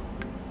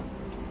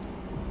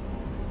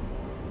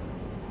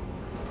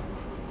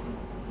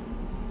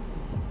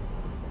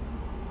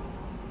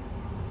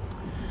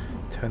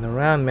 Turn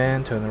around,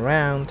 man. Turn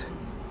around.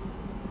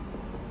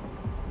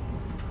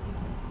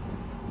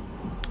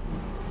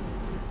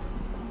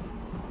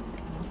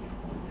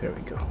 There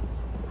we go.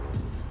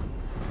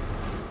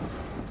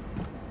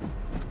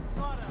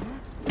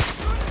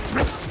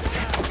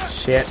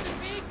 Shit.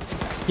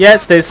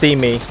 Yes, they see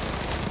me.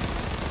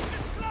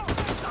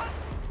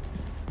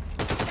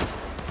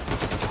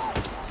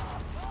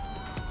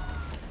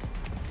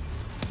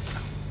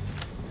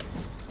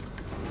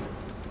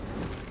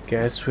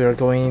 Guess we are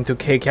going into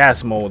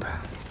kick-ass mode.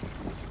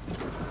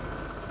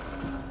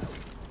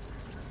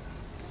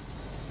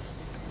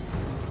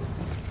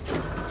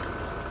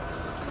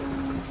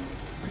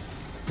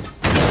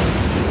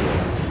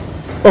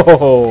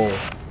 Oh!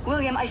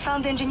 William, I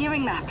found the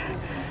engineering map.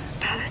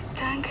 Ballast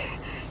tank,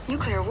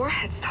 nuclear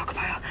warhead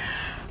stockpile.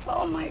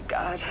 Oh my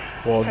god.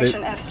 Well,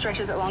 Section F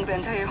stretches along the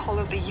entire hull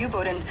of the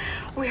U-boat, and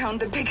we're on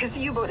the biggest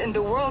U-boat in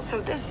the world,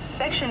 so this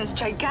section is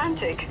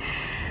gigantic.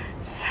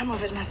 Some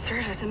of it must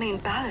serve as a main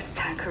ballast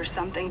tank or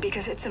something,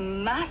 because it's a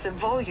massive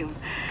volume.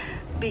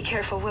 Be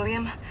careful,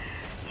 William.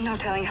 No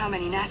telling how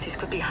many Nazis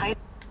could be hiding.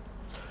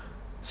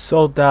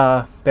 So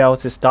the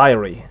Bell's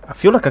diary. I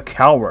feel like a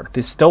coward.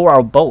 They stole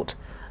our boat.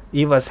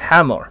 Eva's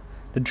hammer.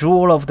 The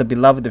jewel of the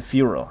beloved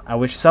Führer. I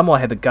wish someone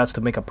had the guts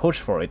to make a push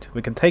for it.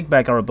 We can take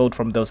back our boat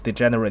from those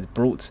degenerate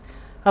brutes.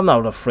 I'm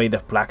not afraid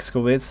of black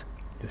squids.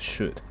 You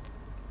should.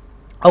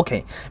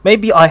 Okay,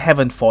 maybe I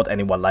haven't fought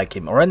anyone like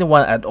him, or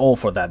anyone at all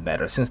for that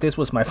matter, since this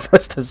was my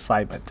first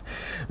assignment.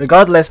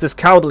 Regardless, this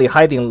cowardly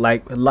hiding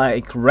like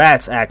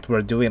rats act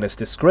we're doing is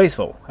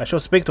disgraceful. I shall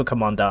speak to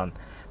Commandant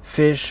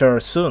Fisher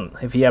soon,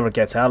 if he ever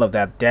gets out of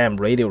that damn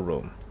radio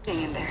room.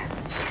 In there.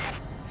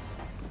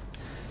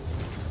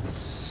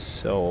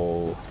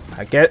 So,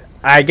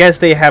 I guess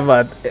they have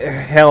a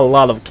hell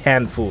lot of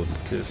canned food,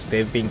 because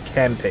they've been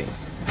camping.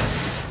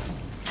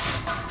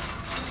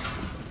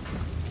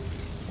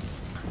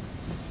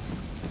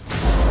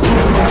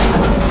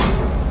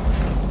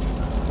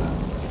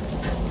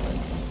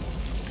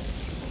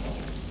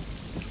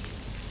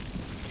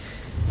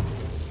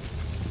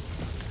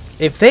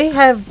 If they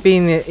have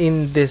been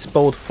in this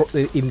boat for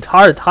the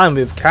entire time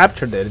we've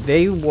captured it,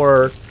 they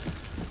were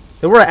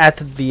at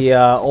the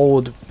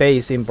old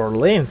base in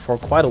Berlin for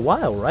quite a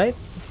while, right?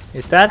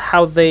 Is that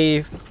how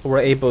they were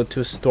able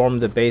to storm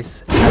the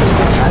base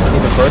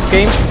in the first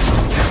game?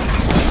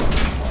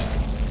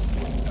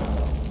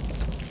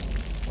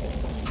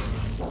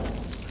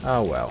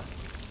 Oh well.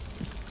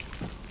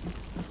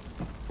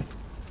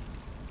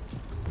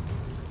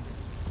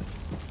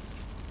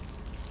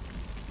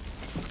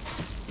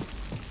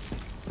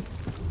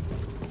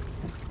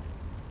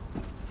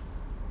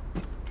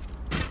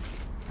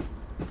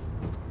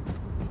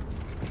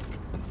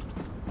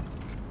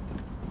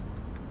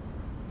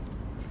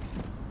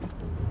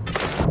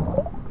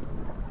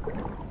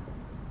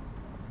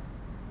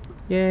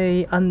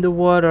 Yay,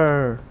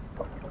 underwater.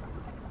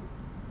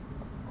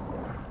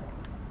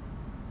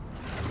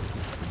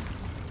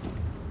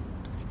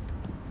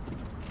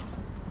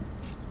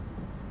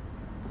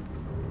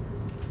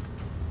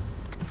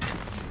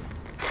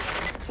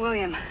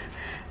 William,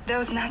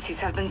 those Nazis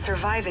have been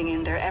surviving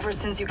in there ever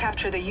since you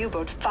captured the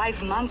U-boat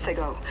 5 months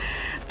ago.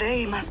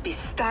 They must be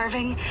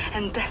starving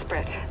and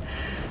desperate.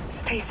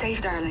 Stay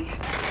safe, darling.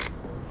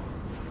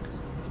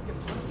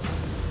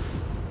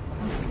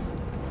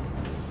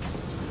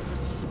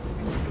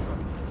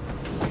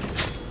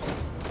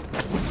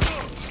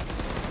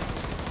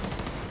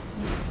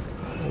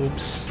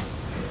 Oops.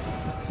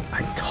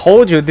 I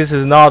told you this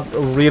is not a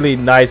really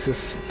nice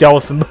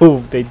stealth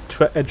move. They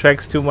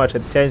attracts too much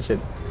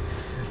attention.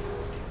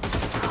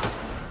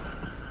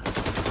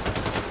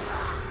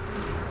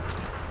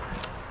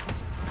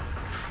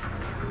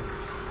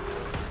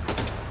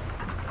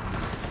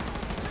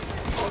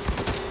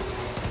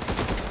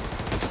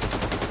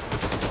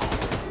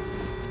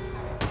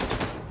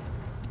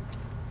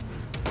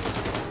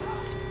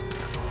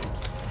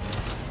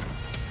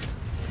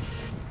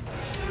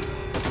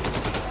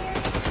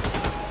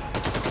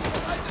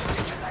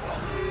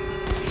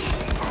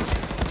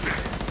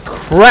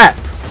 Crap!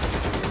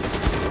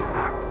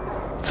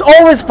 It's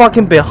always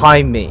fucking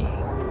behind me.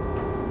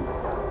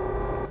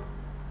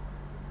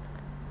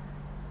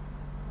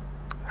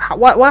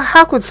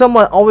 How could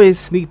someone always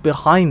sneak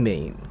behind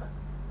me?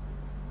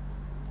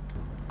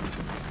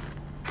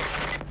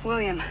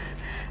 William,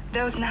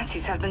 those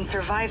Nazis have been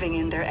surviving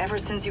in there ever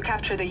since you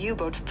captured the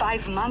U-boat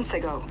 5 months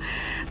ago.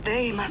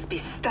 They must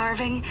be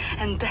starving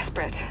and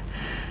desperate.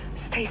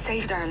 Stay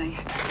safe, darling.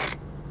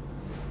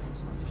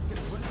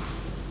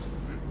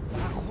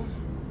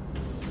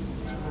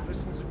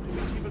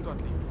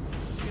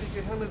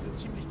 Gehirne sind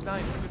ziemlich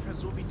klein, ungefähr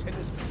so wie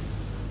Tennisbälle.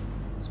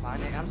 Das war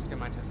eine ernst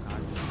gemeinte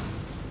Frage.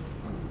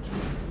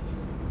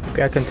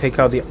 Maybe I can take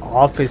out the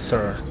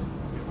officer.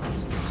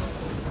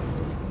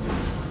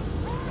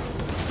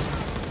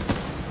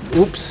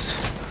 Oops.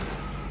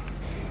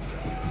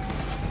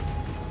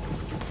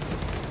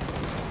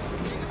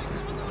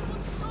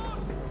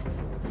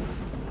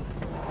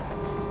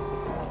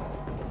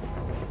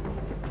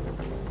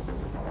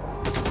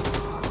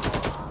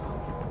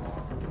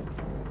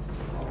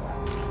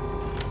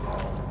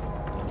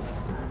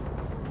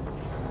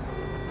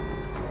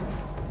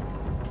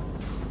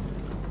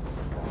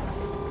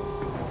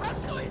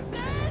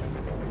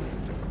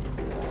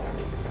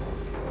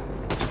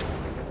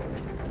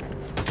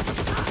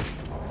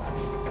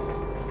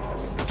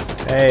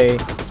 Hey.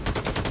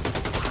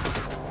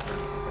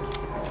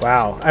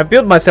 Wow, I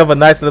built myself a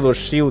nice little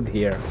shield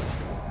here.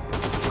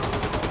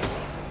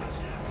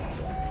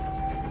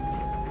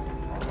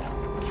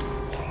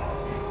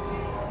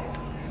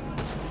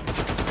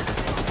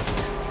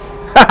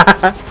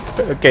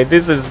 Okay,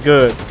 this is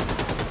good.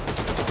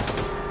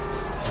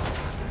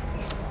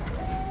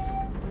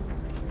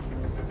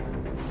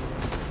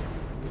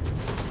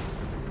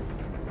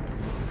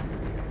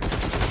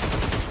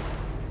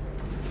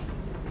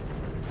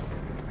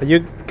 Are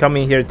you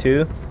coming here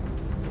too?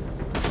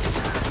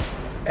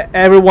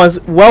 Everyone's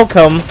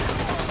welcome.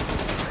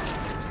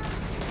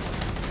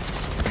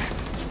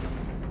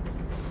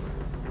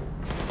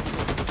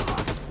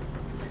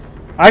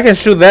 I can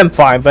shoot them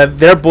fine, but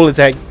their bullets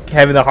are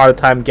having a hard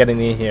time getting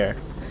in here.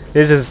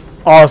 This is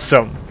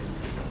awesome.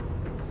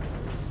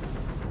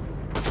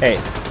 Hey.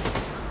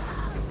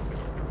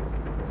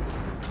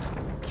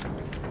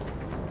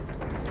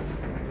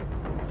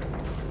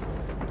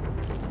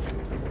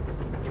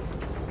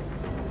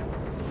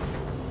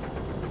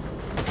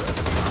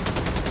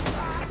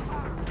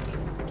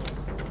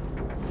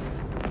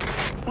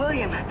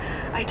 William,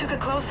 I took a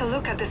closer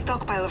look at the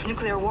stockpile of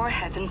nuclear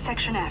warheads in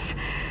Section F.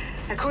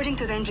 According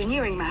to the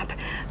engineering map,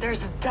 there's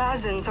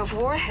dozens of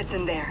warheads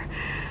in there.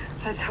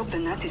 Let's hope the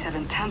Nazis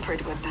haven't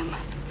tampered with them.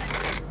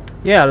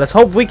 Yeah, let's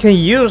hope we can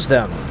use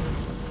them.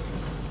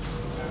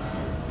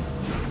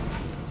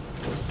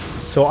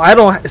 So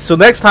so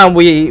next time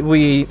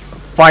we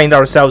find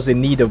ourselves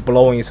in need of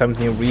blowing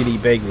something really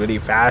big, really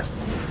fast,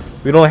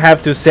 we don't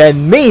have to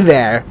send me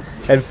there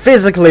and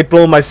physically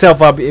blow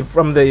myself up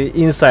from the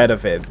inside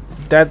of it.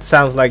 That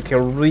sounds like a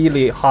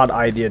really hot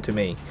idea to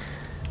me.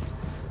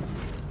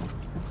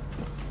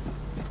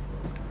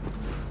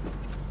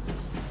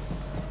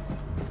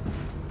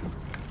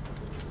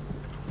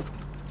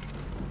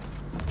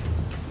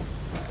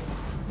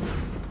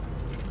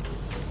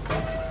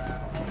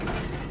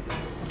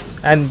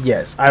 And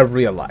yes, I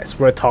realize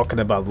we're talking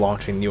about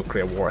launching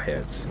nuclear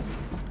warheads.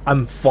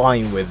 I'm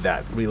fine with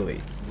that, really.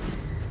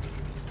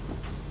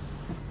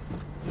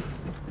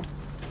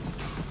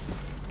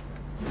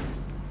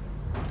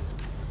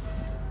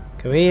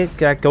 Can we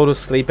go to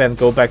sleep and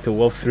go back to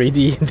Wolf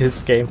 3D in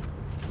this game?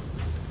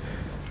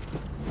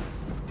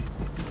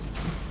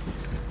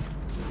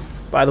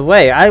 By the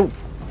way, I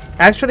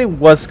actually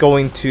wasn't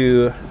going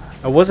to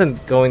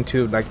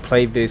like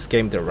play this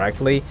game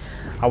directly.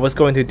 I was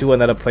going to do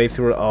another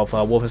playthrough of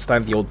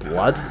Wolfenstein: The Old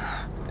Blood.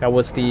 That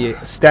was the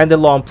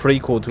standalone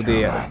prequel to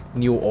the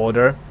New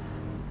Order.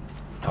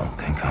 Don't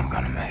think I'm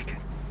gonna make it.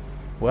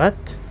 What?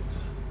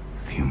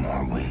 A few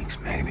more weeks,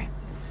 maybe.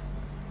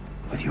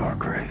 With your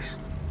grace.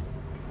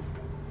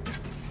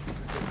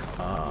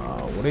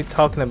 What are you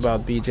talking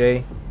about,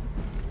 BJ?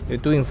 You're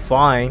doing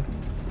fine.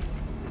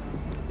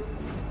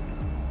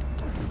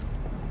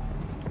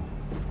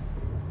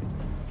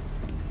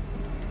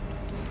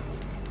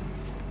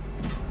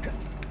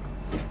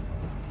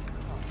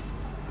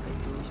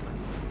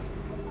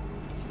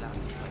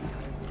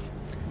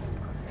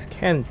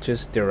 Can't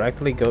just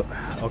directly go.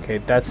 Okay,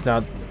 that's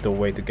not the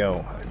way to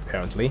go,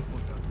 apparently.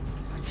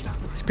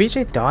 Is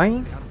BJ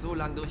dying? Wir haben so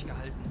lange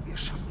durchgehalten. Wir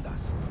schaffen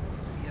das.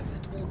 Wir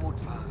sind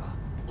U-Boot-Fahrer.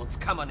 Uns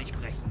kann man nicht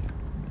brechen.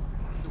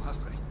 Du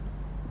hast recht.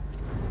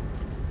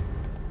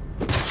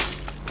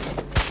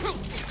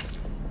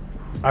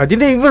 I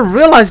didn't even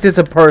realize there's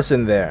a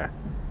person there.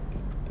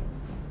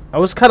 I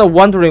was kind of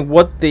wondering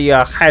what the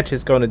hatch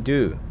is going to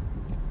do.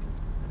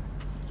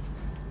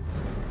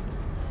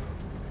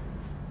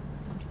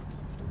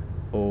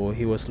 Oh,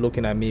 he was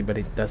looking at me, but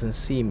he doesn't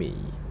see me.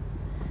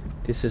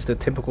 This is the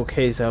typical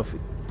case of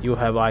you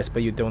have eyes,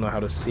 but you don't know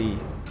how to see.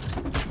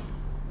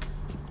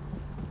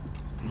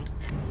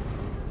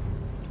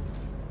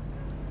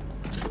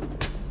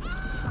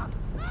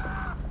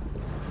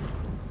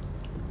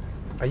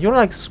 Are you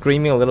like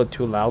screaming a little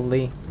too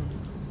loudly?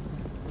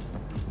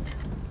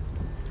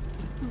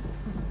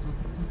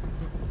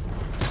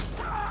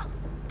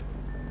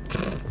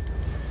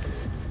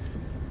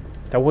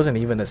 That wasn't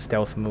even a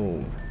stealth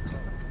move.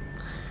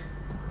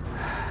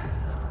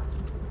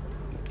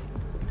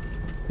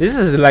 This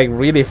is like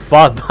really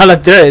fun,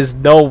 but there is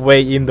no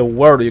way in the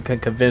world you can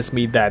convince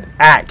me that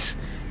axe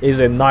is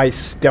a nice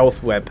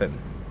stealth weapon.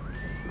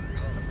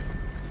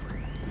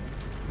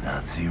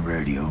 Nazi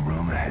radio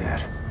room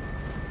ahead.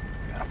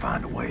 Gotta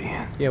find a way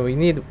in. Yeah, we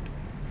need...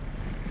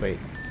 Wait,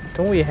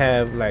 don't we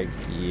have like...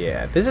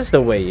 Yeah, this is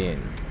the way in.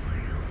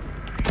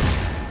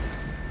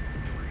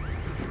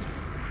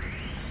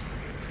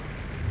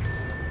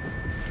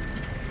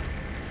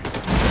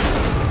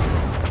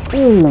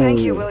 Ooh.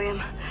 Thank you,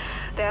 William.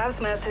 The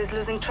Ausmerzer is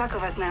losing track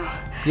of us now.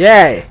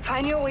 Yay!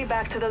 Find your way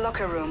back to the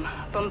locker room.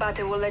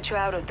 Bombate will let you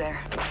out of there.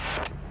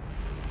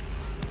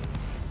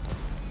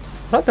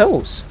 What are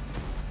those?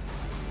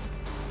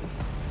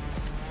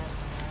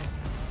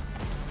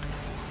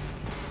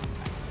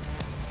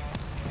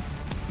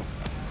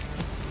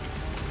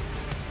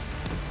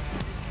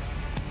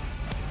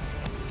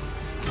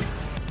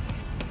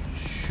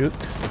 Shoot.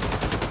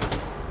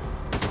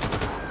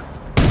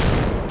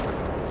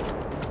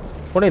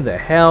 What in the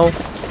hell?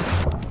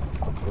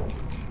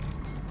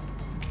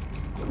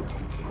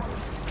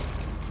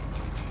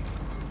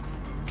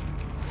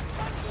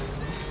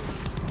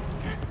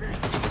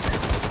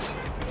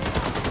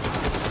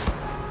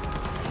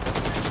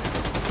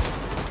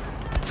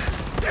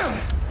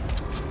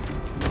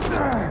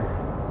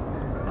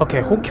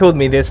 Okay, who killed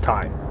me this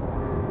time?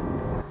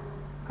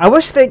 I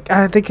wish they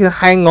could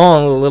hang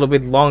on a little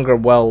bit longer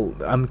while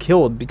I'm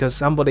killed, because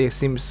somebody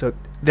seems so...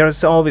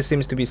 There's always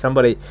seems to be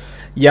somebody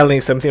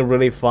yelling something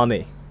really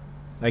funny,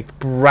 like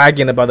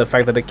bragging about the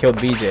fact that they killed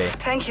BJ.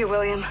 Thank you,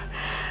 William.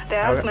 The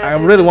I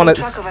really want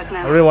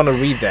to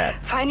read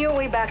that. Find your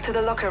way back to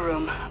the locker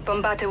room.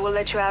 Bombate will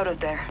let you out of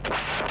there.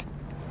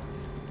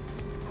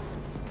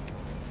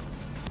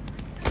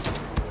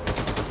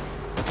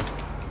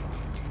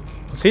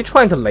 Is he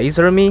trying to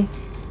laser me?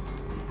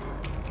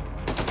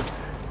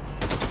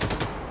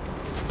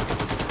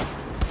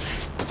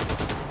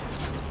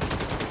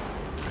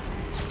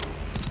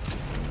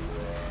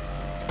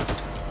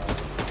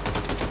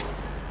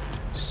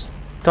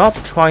 Stop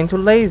trying to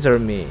laser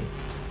me.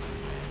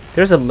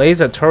 There's a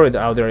laser turret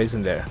out there,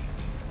 isn't there?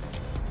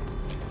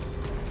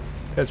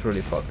 That's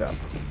really fucked up.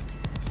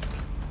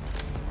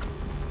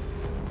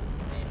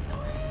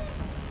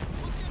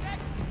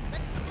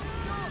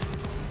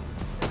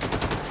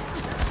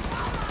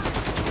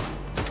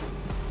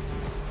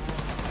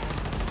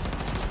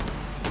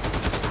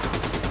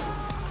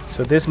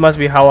 So this must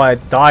be how I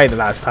died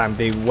last time.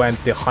 They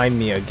went behind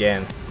me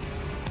again.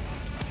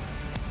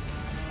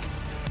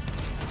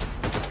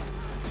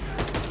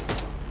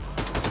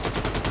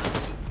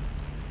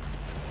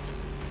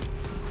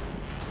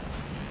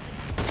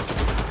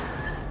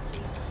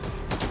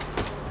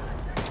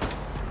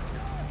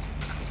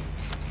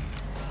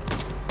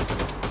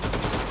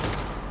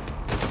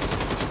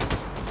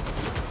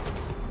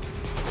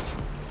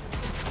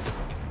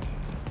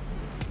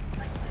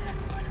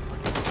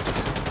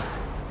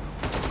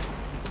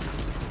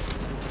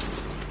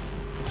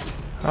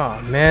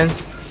 Oh man.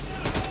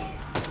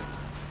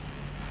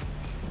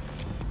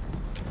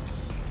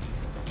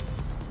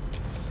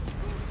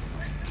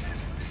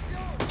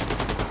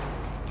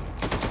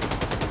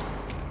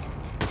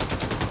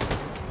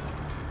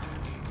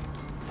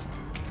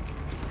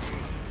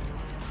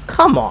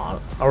 Come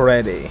on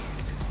already.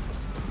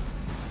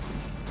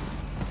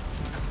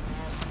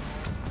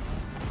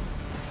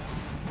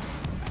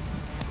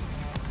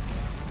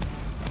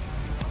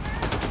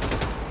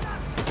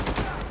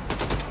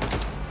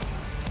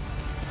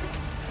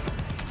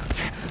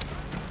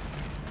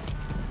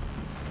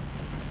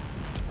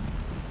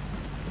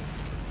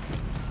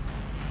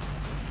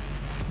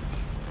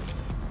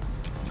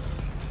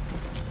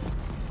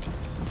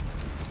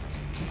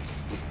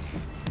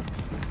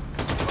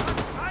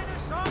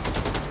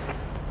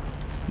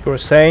 You were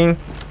saying?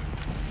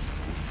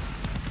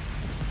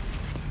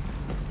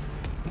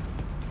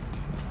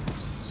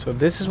 So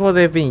this is what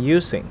they've been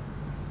using.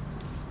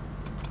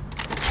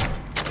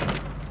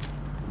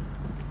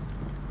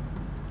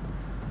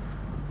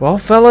 Well,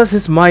 fellas,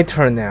 it's my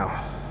turn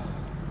now.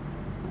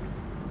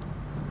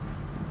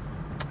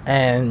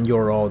 And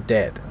you're all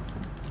dead.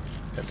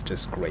 That's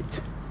just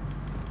great.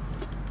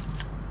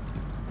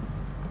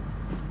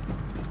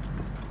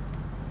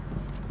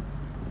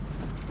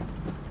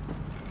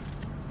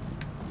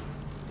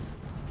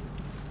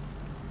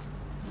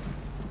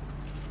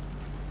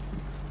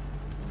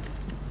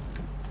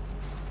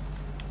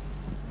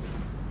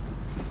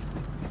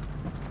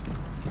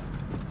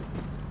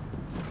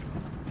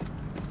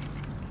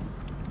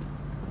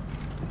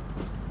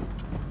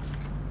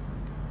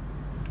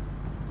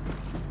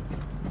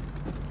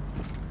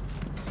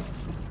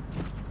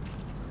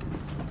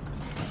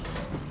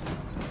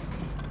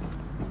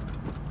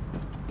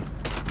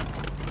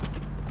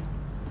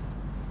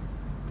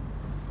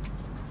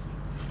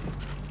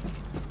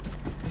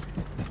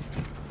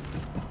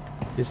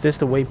 Is this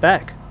the way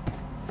back?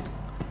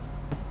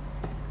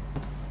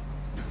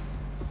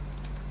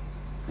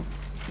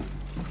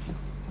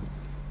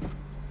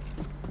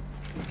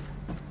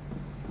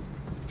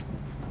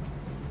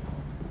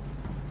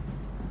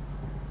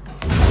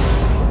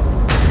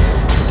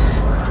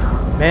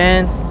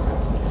 Man,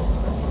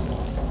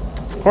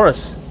 of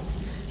course,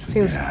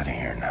 things Get out of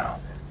here now.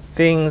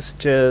 Things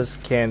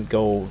just can't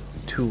go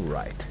too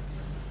right.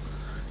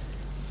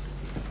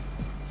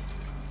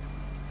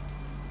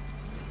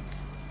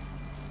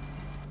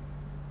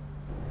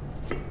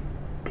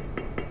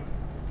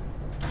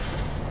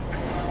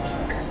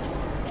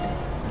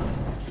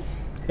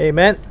 Hey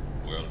man.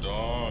 Well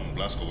done,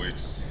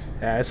 Blazkowicz.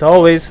 As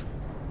always.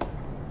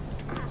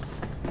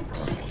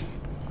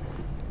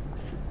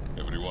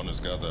 Everyone is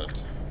gathered.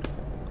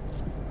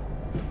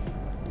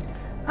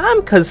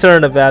 I'm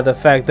concerned about the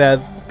fact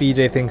that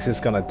BJ thinks he's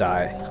gonna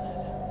die.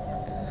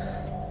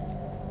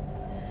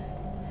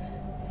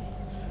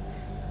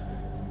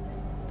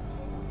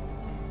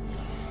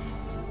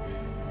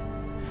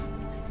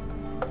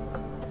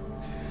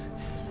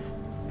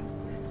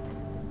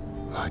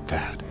 Like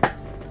that.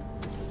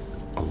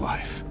 A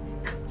life.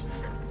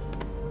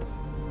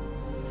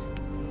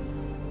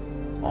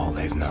 All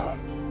they've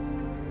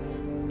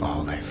known.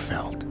 All they've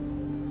felt.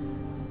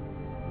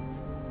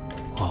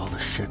 All the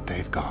shit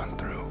they've gone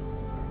through.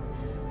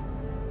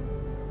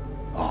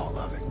 All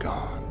of it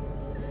gone.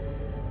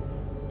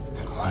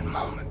 In one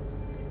moment.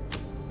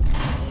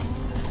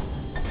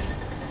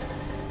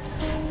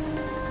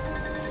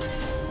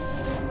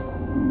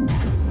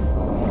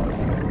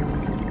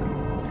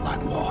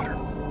 Like water.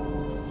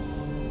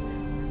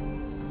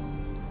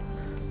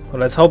 Well,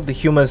 let's hope the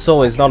human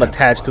soul is not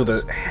attached to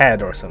the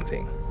head or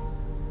something.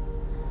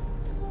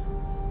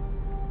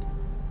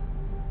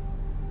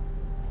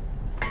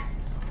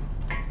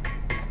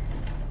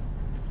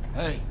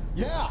 Hey.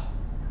 Yeah!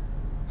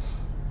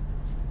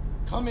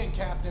 Come in,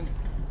 Captain.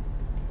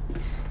 You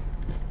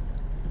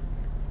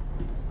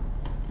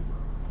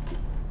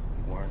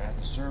weren't at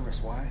the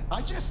service, why?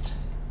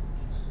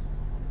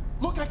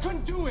 Look, I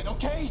couldn't do it,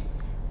 okay?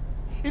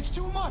 It's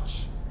too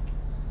much.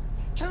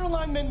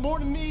 Caroline meant more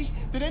to me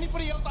than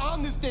anybody else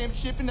on this damn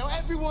ship, and now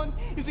everyone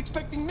is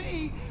expecting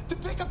me to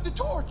pick up the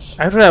torch.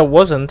 Actually, I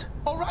wasn't.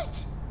 All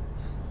right?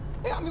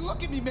 Yeah, I mean,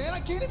 look at me, man. I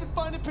can't even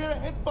find a pair of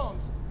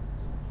headphones.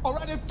 All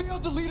right, I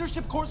failed the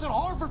leadership course at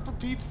Harvard, for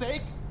Pete's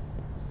sake.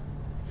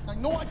 I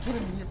know I put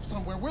him in here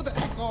somewhere. Where the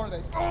heck are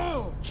they?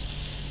 Oh!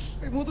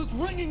 Hey, will this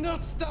ringing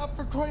not stop,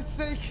 for Christ's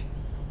sake?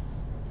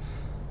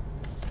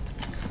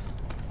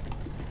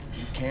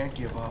 You can't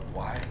give up.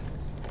 Why?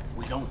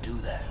 We don't do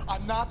that.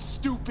 I'm not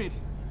stupid,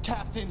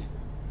 Captain.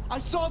 I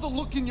saw the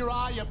look in your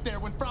eye up there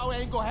when Frau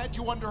Engel had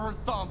you under her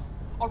thumb.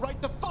 All right,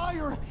 the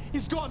fire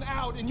is gone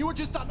out, and you are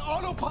just on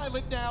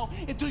autopilot now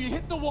until you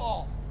hit the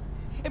wall.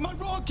 Am I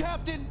wrong,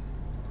 Captain?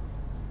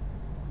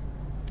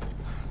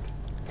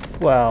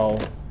 Well,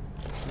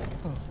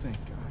 Oh, thank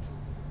God.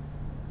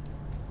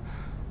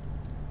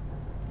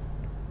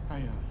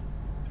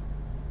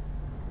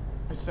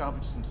 I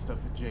salvaged some stuff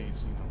at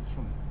Jay's, you know,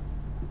 from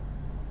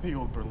the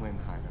old Berlin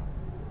hideout.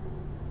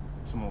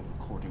 Some old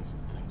recordings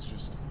and things,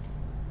 just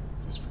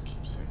for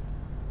keepsake.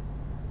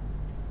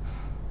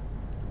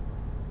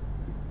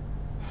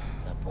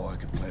 That boy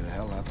could play the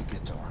hell out the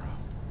guitar,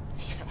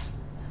 huh?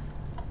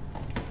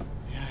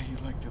 Yeah, he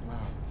liked it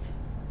loud.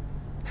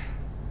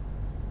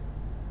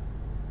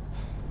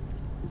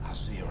 I'll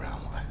see you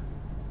around, Why?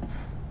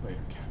 Later,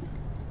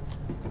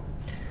 Captain.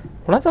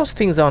 what are those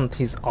things on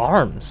his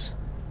arms?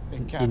 Hey,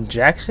 Captain,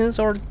 Injections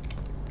or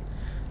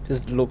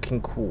just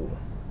looking cool?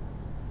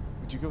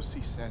 would you go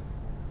see Seth?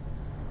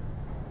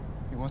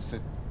 He wants to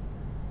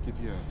give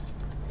you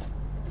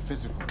a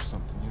physical or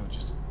something, you know,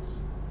 just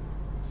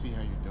see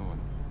how you're doing.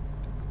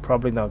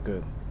 Probably not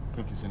good. I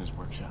think he's in his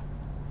workshop.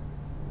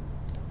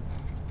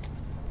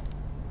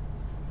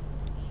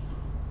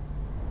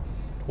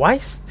 Why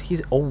is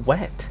he all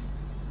wet?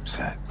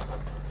 Seth,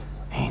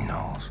 he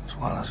knows as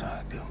well as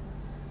I do.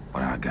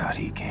 What I got,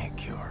 he can't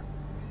cure.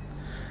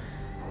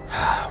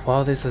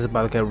 Well, this is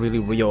about to get really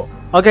real.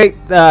 Okay,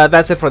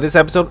 that's it for this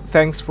episode.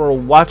 Thanks for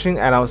watching,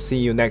 and I'll see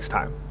you next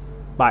time.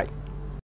 Bye.